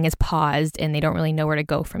 everything is paused and they don't really know where to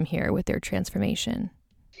go from here with their transformation?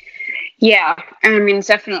 Yeah, I mean,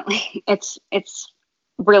 definitely. It's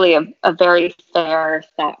really a very fair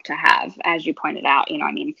thought to have, as you pointed out.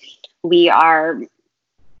 We are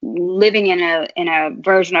living in a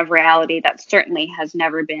version of reality that certainly has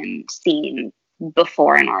never been seen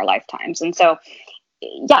before in our lifetimes. And so,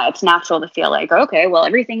 yeah, it's natural to feel like, okay, well,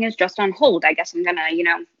 everything is just on hold. I guess I'm going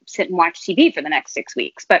to, sit and watch TV for the next 6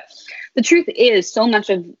 weeks. But the truth is, so much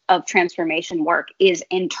of transformation work is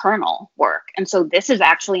internal work. And so this is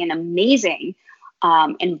actually an amazing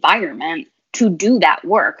environment to do that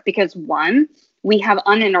work, because one, we have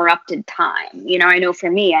uninterrupted time. I know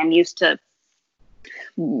for me, I'm used to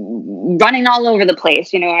running all over the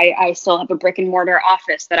place. I still have a brick and mortar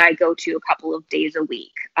office that I go to a couple of days a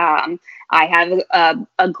week. I have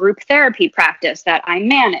a group therapy practice that I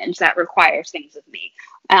manage that requires things of me.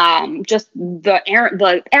 Just the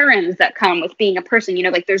errands that come with being a person,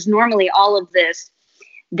 like there's normally all of this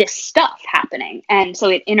stuff happening. And so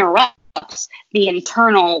it interrupts the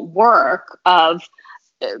internal work of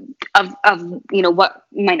what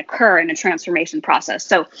might occur in a transformation process.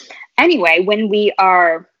 So anyway, when we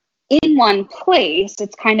are in one place,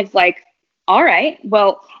 it's kind of like, all right,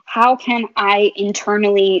 well, how can I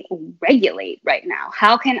internally regulate right now?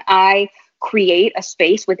 How can I create a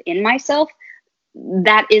space within myself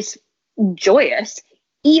that is joyous,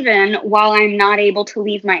 even while I'm not able to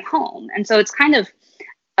leave my home? And so it's kind of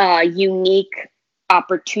a unique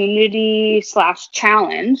opportunity /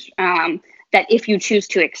 challenge that if you choose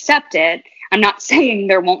to accept it, I'm not saying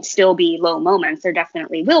there won't still be low moments. There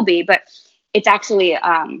definitely will be, but it's actually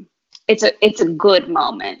it's a good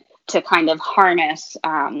moment to kind of harness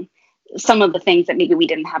some of the things that maybe we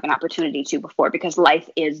didn't have an opportunity to before because life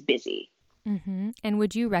is busy. Mm-hmm. And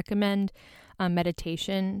would you recommend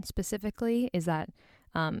meditation specifically? Is that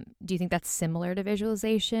do you think that's similar to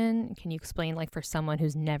visualization? Can you explain, like, for someone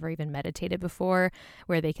who's never even meditated before,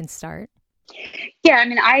 where they can start? Yeah, I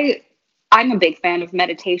mean, I'm a big fan of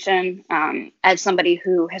meditation. As somebody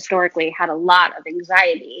who historically had a lot of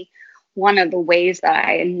anxiety, one of the ways that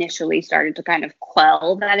I initially started to kind of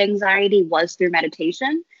quell that anxiety was through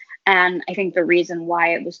meditation. And I think the reason why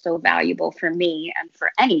it was so valuable for me and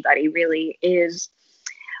for anybody really is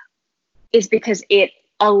because it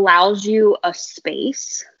allows you a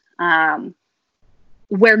space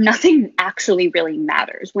where nothing actually really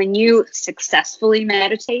matters. When you successfully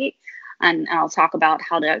meditate, and I'll talk about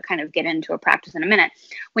how to kind of get into a practice in a minute,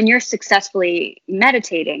 when you're successfully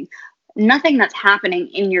meditating, nothing that's happening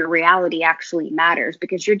in your reality actually matters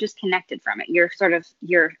because you're disconnected from it.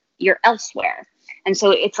 You're elsewhere. And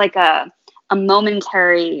so it's like a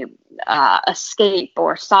momentary escape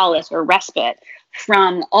or solace or respite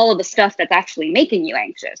from all of the stuff that's actually making you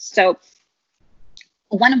anxious. So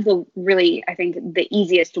one of the really, I think, the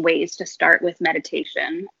easiest ways to start with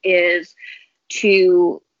meditation is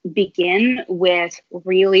to begin with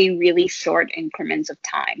really, really short increments of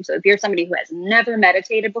time. So if you're somebody who has never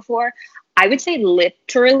meditated before, I would say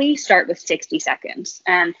literally start with 60 seconds.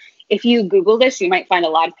 And if you Google this, you might find a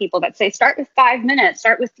lot of people that say start with 5 minutes,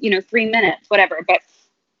 start with 3 minutes, whatever. But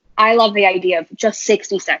I love the idea of just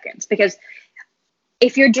 60 seconds because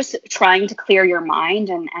if you're just trying to clear your mind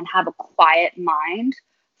and have a quiet mind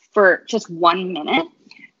for just 1 minute,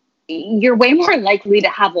 you're way more likely to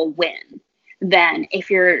have a win than if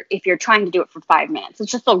you're trying to do it for 5 minutes.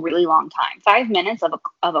 It's just a really long time. 5 minutes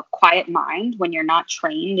of a quiet mind when you're not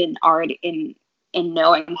trained in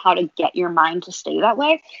knowing how to get your mind to stay that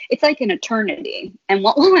way, it's like an eternity. And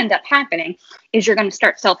what will end up happening is you're going to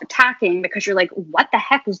start self-attacking because you're like, what the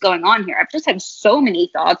heck is going on here? I've just had so many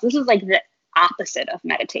thoughts. This is like the opposite of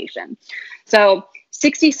meditation. So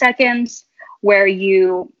 60 seconds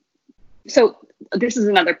so this is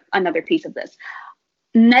another piece of this.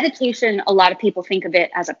 Meditation, a lot of people think of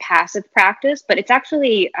it as a passive practice, but it's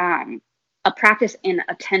actually a practice in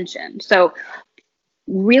attention. So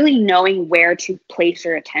really knowing where to place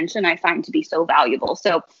your attention, I find to be so valuable.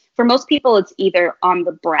 So for most people, it's either on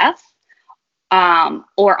the breath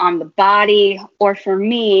or on the body, or for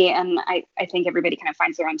me, and I think everybody kind of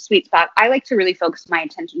finds their own sweet spot, I like to really focus my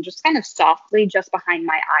attention just kind of softly just behind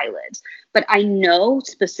my eyelids. But I know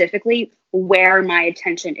specifically where my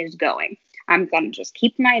attention is going. I'm going to just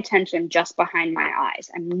keep my attention just behind my eyes.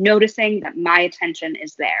 I'm noticing that my attention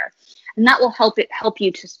is there. And that will help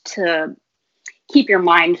you to keep your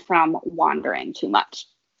mind from wandering too much.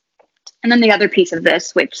 And then the other piece of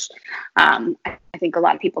this, which I think a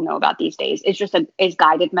lot of people know about these days, is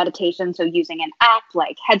guided meditation. So using an app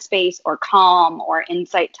like Headspace or Calm or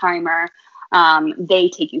Insight Timer, they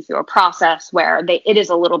take you through a process where it is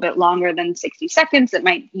a little bit longer than 60 seconds.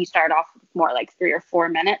 You start off with more like 3 or 4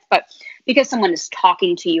 minutes, but because someone is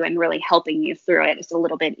talking to you and really helping you through it, it's a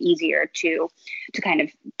little bit easier to kind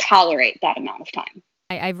of tolerate that amount of time.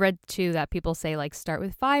 I've read too that people say like start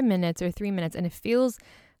with 5 minutes or 3 minutes, and it feels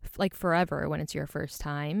like forever when it's your first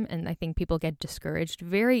time. And I think people get discouraged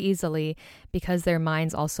very easily because their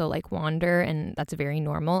minds also like wander, and that's very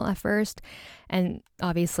normal at first. And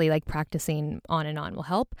obviously like practicing on and on will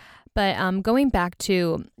help. But going back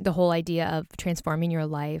to the whole idea of transforming your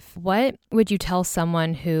life, what would you tell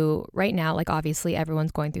someone who right now, like obviously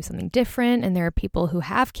everyone's going through something different, and there are people who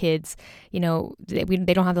have kids, they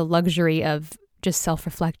don't have the luxury of just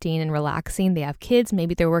self-reflecting and relaxing. They have kids,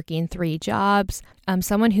 maybe they're working 3 jobs.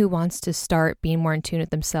 Someone who wants to start being more in tune with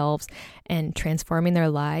themselves and transforming their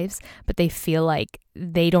lives, but they feel like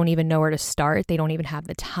they don't even know where to start. They don't even have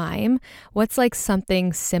the time. What's like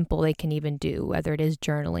something simple they can even do, whether it is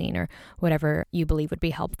journaling or whatever you believe would be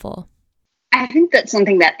helpful? I think that's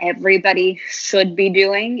something that everybody should be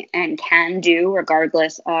doing and can do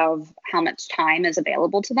regardless of how much time is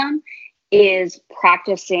available to them, is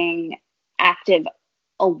practicing active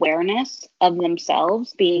awareness of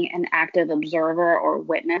themselves, being an active observer or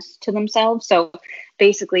witness to themselves. So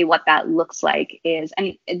basically what that looks like is,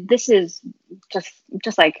 and this is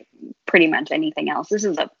just like pretty much anything else, this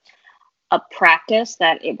is a practice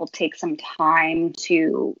that it will take some time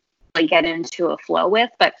to like get into a flow with,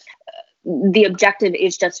 but the objective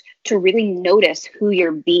is just to really notice who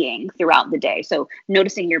you're being throughout the day. So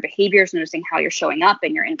noticing your behaviors, noticing how you're showing up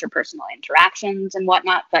in your interpersonal interactions and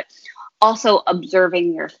whatnot, but also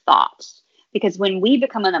observing your thoughts. Because when we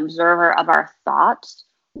become an observer of our thoughts,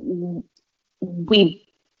 we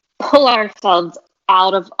pull ourselves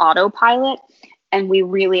out of autopilot and we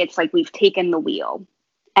really, it's like we've taken the wheel.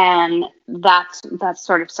 And that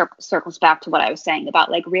sort of circles back to what I was saying about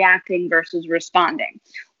like reacting versus responding.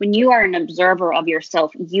 When you are an observer of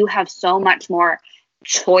yourself, you have so much more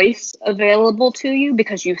choice available to you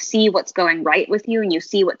because you see what's going right with you and you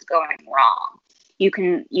see what's going wrong. You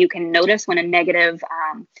can notice when a negative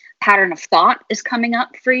pattern of thought is coming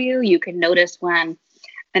up for you. You can notice when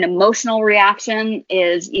an emotional reaction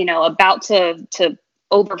is, about to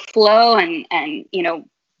overflow and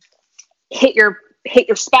hit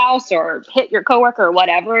your spouse or hit your coworker or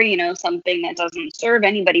whatever, something that doesn't serve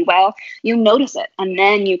anybody well. You notice it and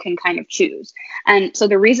then you can kind of choose. And so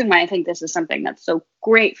the reason why I think this is something that's so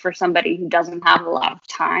great for somebody who doesn't have a lot of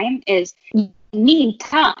time is you need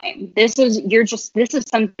time. This is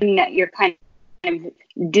something that you're kind of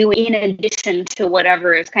doing in addition to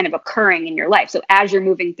whatever is kind of occurring in your life. So as you're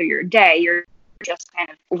moving through your day, you're just kind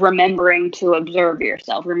of remembering to observe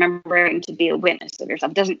yourself, remembering to be a witness of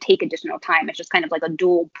yourself. It doesn't take additional time. It's just kind of like a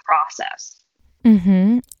dual process.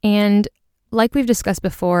 Mm-hmm. And like we've discussed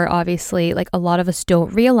before, obviously, like a lot of us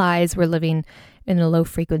don't realize we're living in a low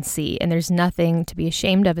frequency, and there's nothing to be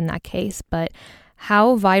ashamed of in that case. But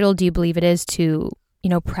how vital do you believe it is to,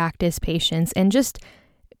 practice patience and just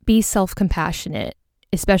be self-compassionate,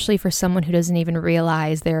 especially for someone who doesn't even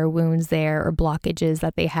realize there are wounds there or blockages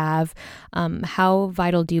that they have? How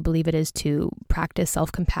vital do you believe it is to practice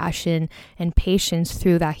self-compassion and patience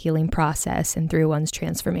through that healing process and through one's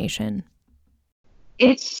transformation?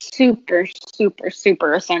 It's super, super,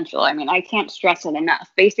 super essential. I mean, I can't stress it enough.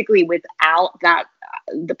 Basically, without that,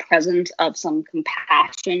 the presence of some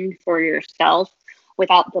compassion for yourself,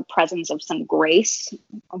 without the presence of some grace,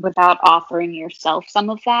 without offering yourself some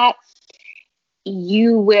of that,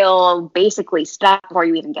 you will basically stop before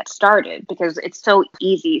you even get started because it's so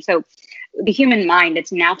easy. So the human mind,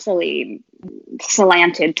 it's naturally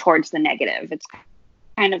slanted towards the negative. It's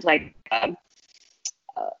kind of like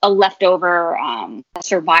a leftover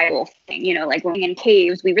survival thing, like when in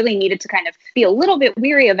caves, we really needed to kind of be a little bit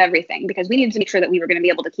weary of everything because we needed to make sure that we were going to be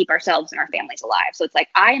able to keep ourselves and our families alive. So it's like,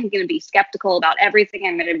 I am going to be skeptical about everything.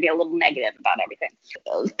 I'm going to be a little negative about everything.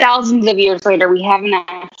 Thousands of years later, we haven't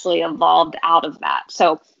actually evolved out of that.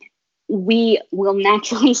 So we will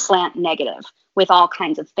naturally slant negative with all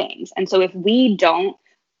kinds of things. And so if we don't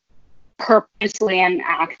purposely and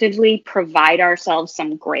actively provide ourselves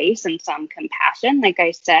some grace and some compassion, like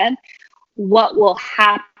I said, what will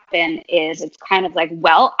happen is it's kind of like,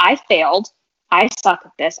 well, I failed. I suck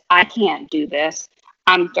at this. I can't do this.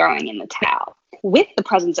 I'm throwing in the towel. With the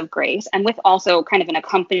presence of grace and with also kind of an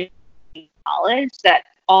accompanying knowledge that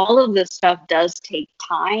all of this stuff does take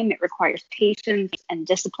time. It requires patience and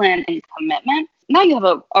discipline and commitment. Now you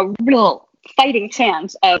have a real fighting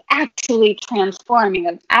chance of actually transforming,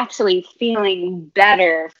 of actually feeling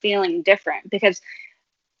better, feeling different, because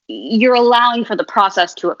you're allowing for the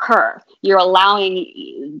process to occur. You're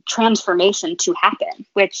allowing transformation to happen,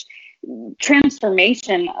 which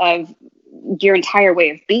transformation of your entire way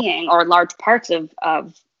of being or large parts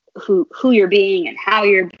of who you're being and how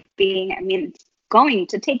you're being. I mean, it's going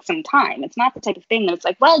to take some time. It's not the type of thing that it's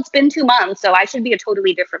like, well, it's been 2 months, so I should be a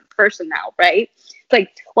totally different person now, right? It's like,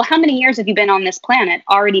 well, how many years have you been on this planet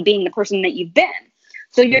already being the person that you've been?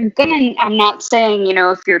 So you're going to, I'm not saying,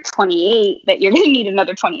 if you're 28, that you're going to need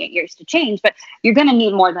another 28 years to change, but you're going to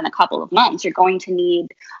need more than a couple of months. You're going to need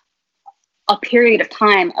a period of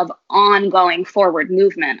time of ongoing forward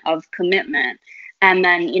movement, of commitment. And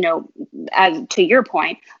then, as to your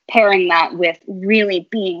point, pairing that with really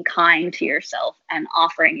being kind to yourself and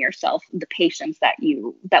offering yourself the patience that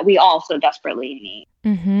we all so desperately need.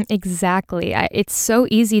 Mm-hmm, exactly. It's so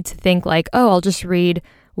easy to think like, oh, I'll just read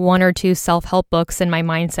 1 or 2 self-help books and my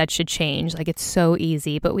mindset should change. Like, it's so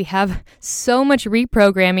easy, but we have so much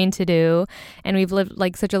reprogramming to do, and we've lived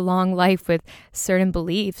like such a long life with certain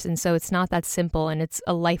beliefs. And so it's not that simple, and it's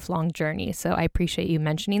a lifelong journey. So I appreciate you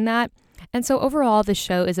mentioning that. And so overall, the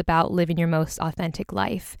show is about living your most authentic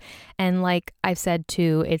life. And like I've said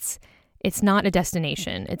too, it's it's not a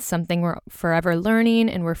destination. It's something we're forever learning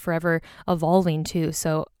and we're forever evolving to.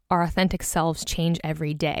 So our authentic selves change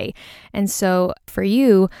every day. And so for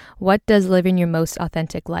you, what does living your most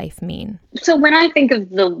authentic life mean? So when I think of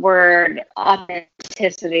the word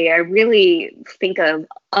authenticity, I really think of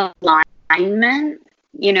alignment,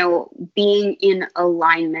 being in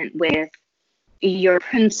alignment with your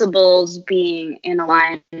principles, being in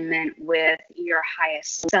alignment with your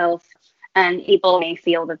highest self. And people may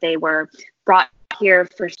feel that they were brought here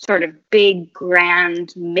for sort of big,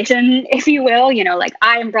 grand mission, if you will, like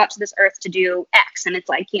I am brought to this earth to do X. And it's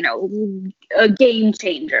like, a game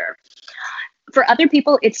changer. For other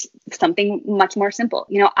people, it's something much more simple.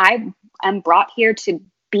 I am brought here to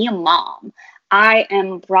be a mom. I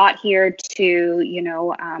am brought here to,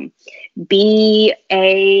 be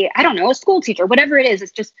a school teacher, whatever it is.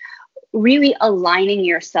 It's just really aligning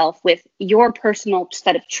yourself with your personal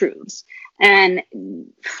set of truths and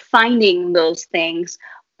finding those things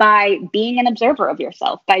by being an observer of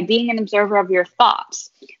yourself, by being an observer of your thoughts.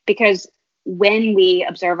 Because when we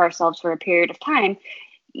observe ourselves for a period of time,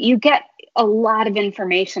 you get a lot of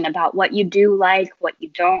information about what you do like, what you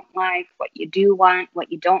don't like, what you do want,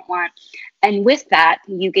 what you don't want. And with that,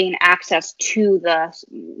 you gain access to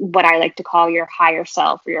what I like to call your higher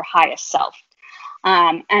self or your highest self.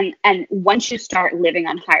 And once you start living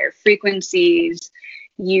on higher frequencies,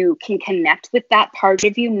 you can connect with that part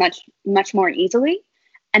of you much, much more easily.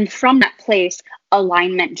 And from that place,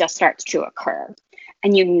 alignment just starts to occur.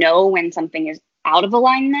 And when something is out of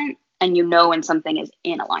alignment, and when something is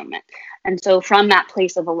in alignment. And so from that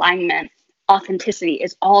place of alignment, authenticity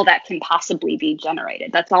is all that can possibly be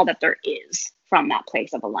generated. That's all that there is from that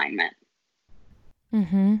place of alignment.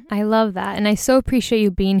 Mm-hmm. I love that. And I so appreciate you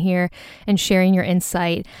being here and sharing your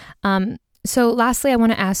insight. So lastly, I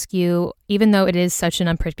want to ask you, even though it is such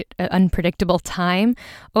an unpredictable time,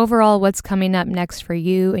 overall, what's coming up next for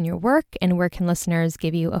you and your work, and where can listeners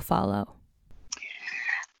give you a follow?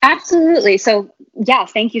 Absolutely. So yeah,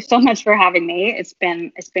 thank you so much for having me. It's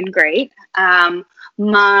been great.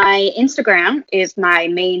 My Instagram is my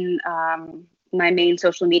main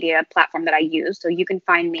social media platform that I use. So you can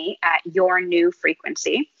find me at Your New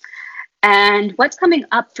Frequency. And what's coming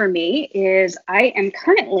up for me is I am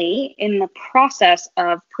currently in the process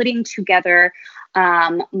of putting together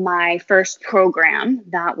my first program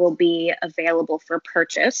that will be available for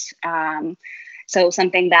purchase. So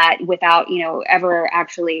something that without, ever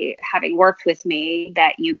actually having worked with me,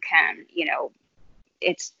 that you can,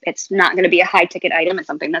 it's not going to be a high ticket item. It's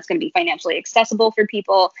something that's going to be financially accessible for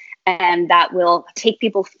people, and that will take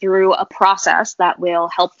people through a process that will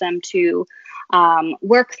help them to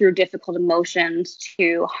work through difficult emotions,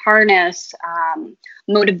 to harness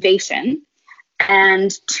motivation,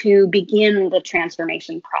 and to begin the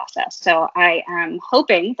transformation process. So I am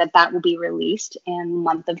hoping that will be released in the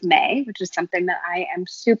month of May, which is something that I am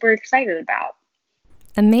super excited about.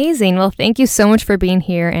 Amazing. Well, thank you so much for being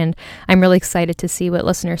here, and I'm really excited to see what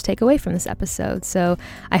listeners take away from this episode. So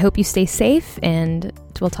I hope you stay safe, and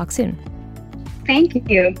we'll talk soon. Thank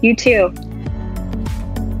you. You too.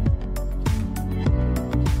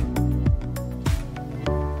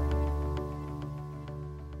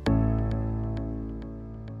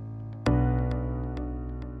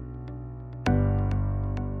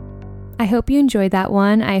 I hope you enjoyed that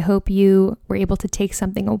one. I hope you were able to take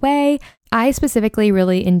something away. I specifically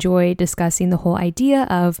really enjoy discussing the whole idea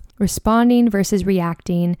of responding versus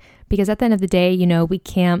reacting, because at the end of the day, we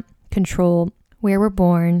can't control where we're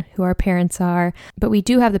born, who our parents are, but we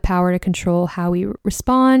do have the power to control how we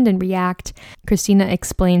respond and react. Christina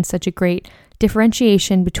explained such a great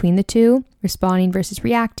differentiation between the two, responding versus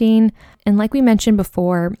reacting. And like we mentioned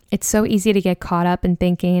before, it's so easy to get caught up in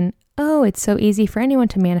thinking, oh, it's so easy for anyone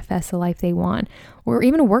to manifest the life they want, or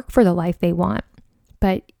even work for the life they want.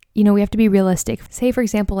 But, we have to be realistic. Say, for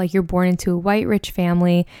example, like you're born into a white, rich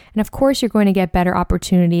family, and of course you're going to get better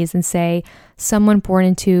opportunities than, say, someone born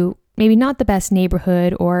into maybe not the best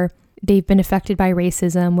neighborhood, or they've been affected by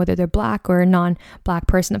racism, whether they're Black or a non-Black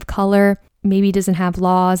person of color, maybe doesn't have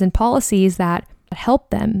laws and policies that help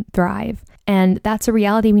them thrive. And that's a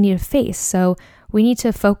reality we need to face. So we need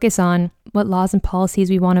to focus on what laws and policies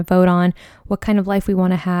we want to vote on, what kind of life we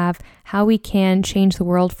want to have, how we can change the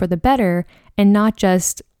world for the better, and not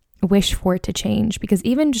just wish for it to change. Because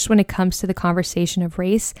even just when it comes to the conversation of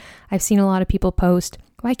race, I've seen a lot of people post,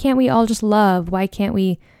 why can't we all just love? Why can't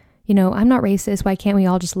we, I'm not racist. Why can't we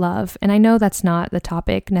all just love? And I know that's not the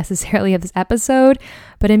topic necessarily of this episode,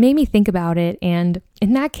 but it made me think about it. And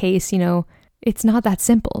in that case, it's not that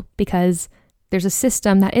simple, because there's a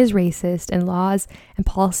system that is racist, and laws and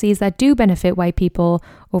policies that do benefit white people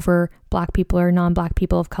over Black people or non-Black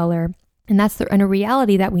people of color. And that's a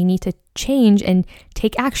reality that we need to change and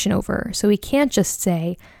take action over. So we can't just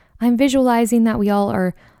say, I'm visualizing that we all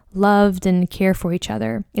are loved and care for each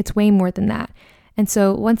other. It's way more than that. And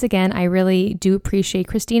so once again, I really do appreciate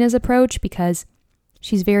Christina's approach because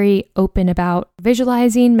she's very open about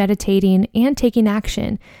visualizing, meditating, and taking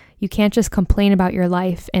action. You can't just complain about your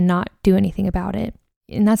life and not do anything about it.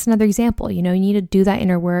 And that's another example. You need to do that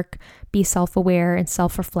inner work, be self-aware and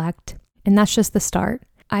self-reflect. And that's just the start.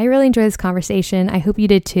 I really enjoyed this conversation. I hope you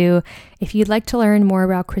did too. If you'd like to learn more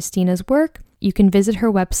about Christina's work, you can visit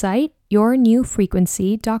her website,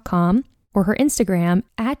 yournewfrequency.com, or her Instagram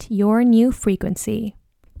 @yournewfrequency.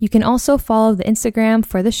 You can also follow the Instagram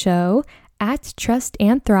for the show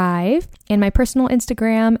 @trustandthrive and my personal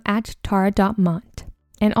Instagram @tara.mont.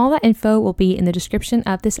 And all that info will be in the description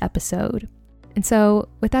of this episode. And so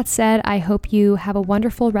with that said, I hope you have a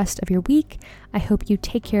wonderful rest of your week. I hope you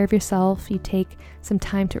take care of yourself, you take some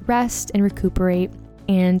time to rest and recuperate,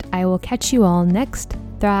 and I will catch you all next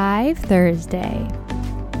Thrive Thursday.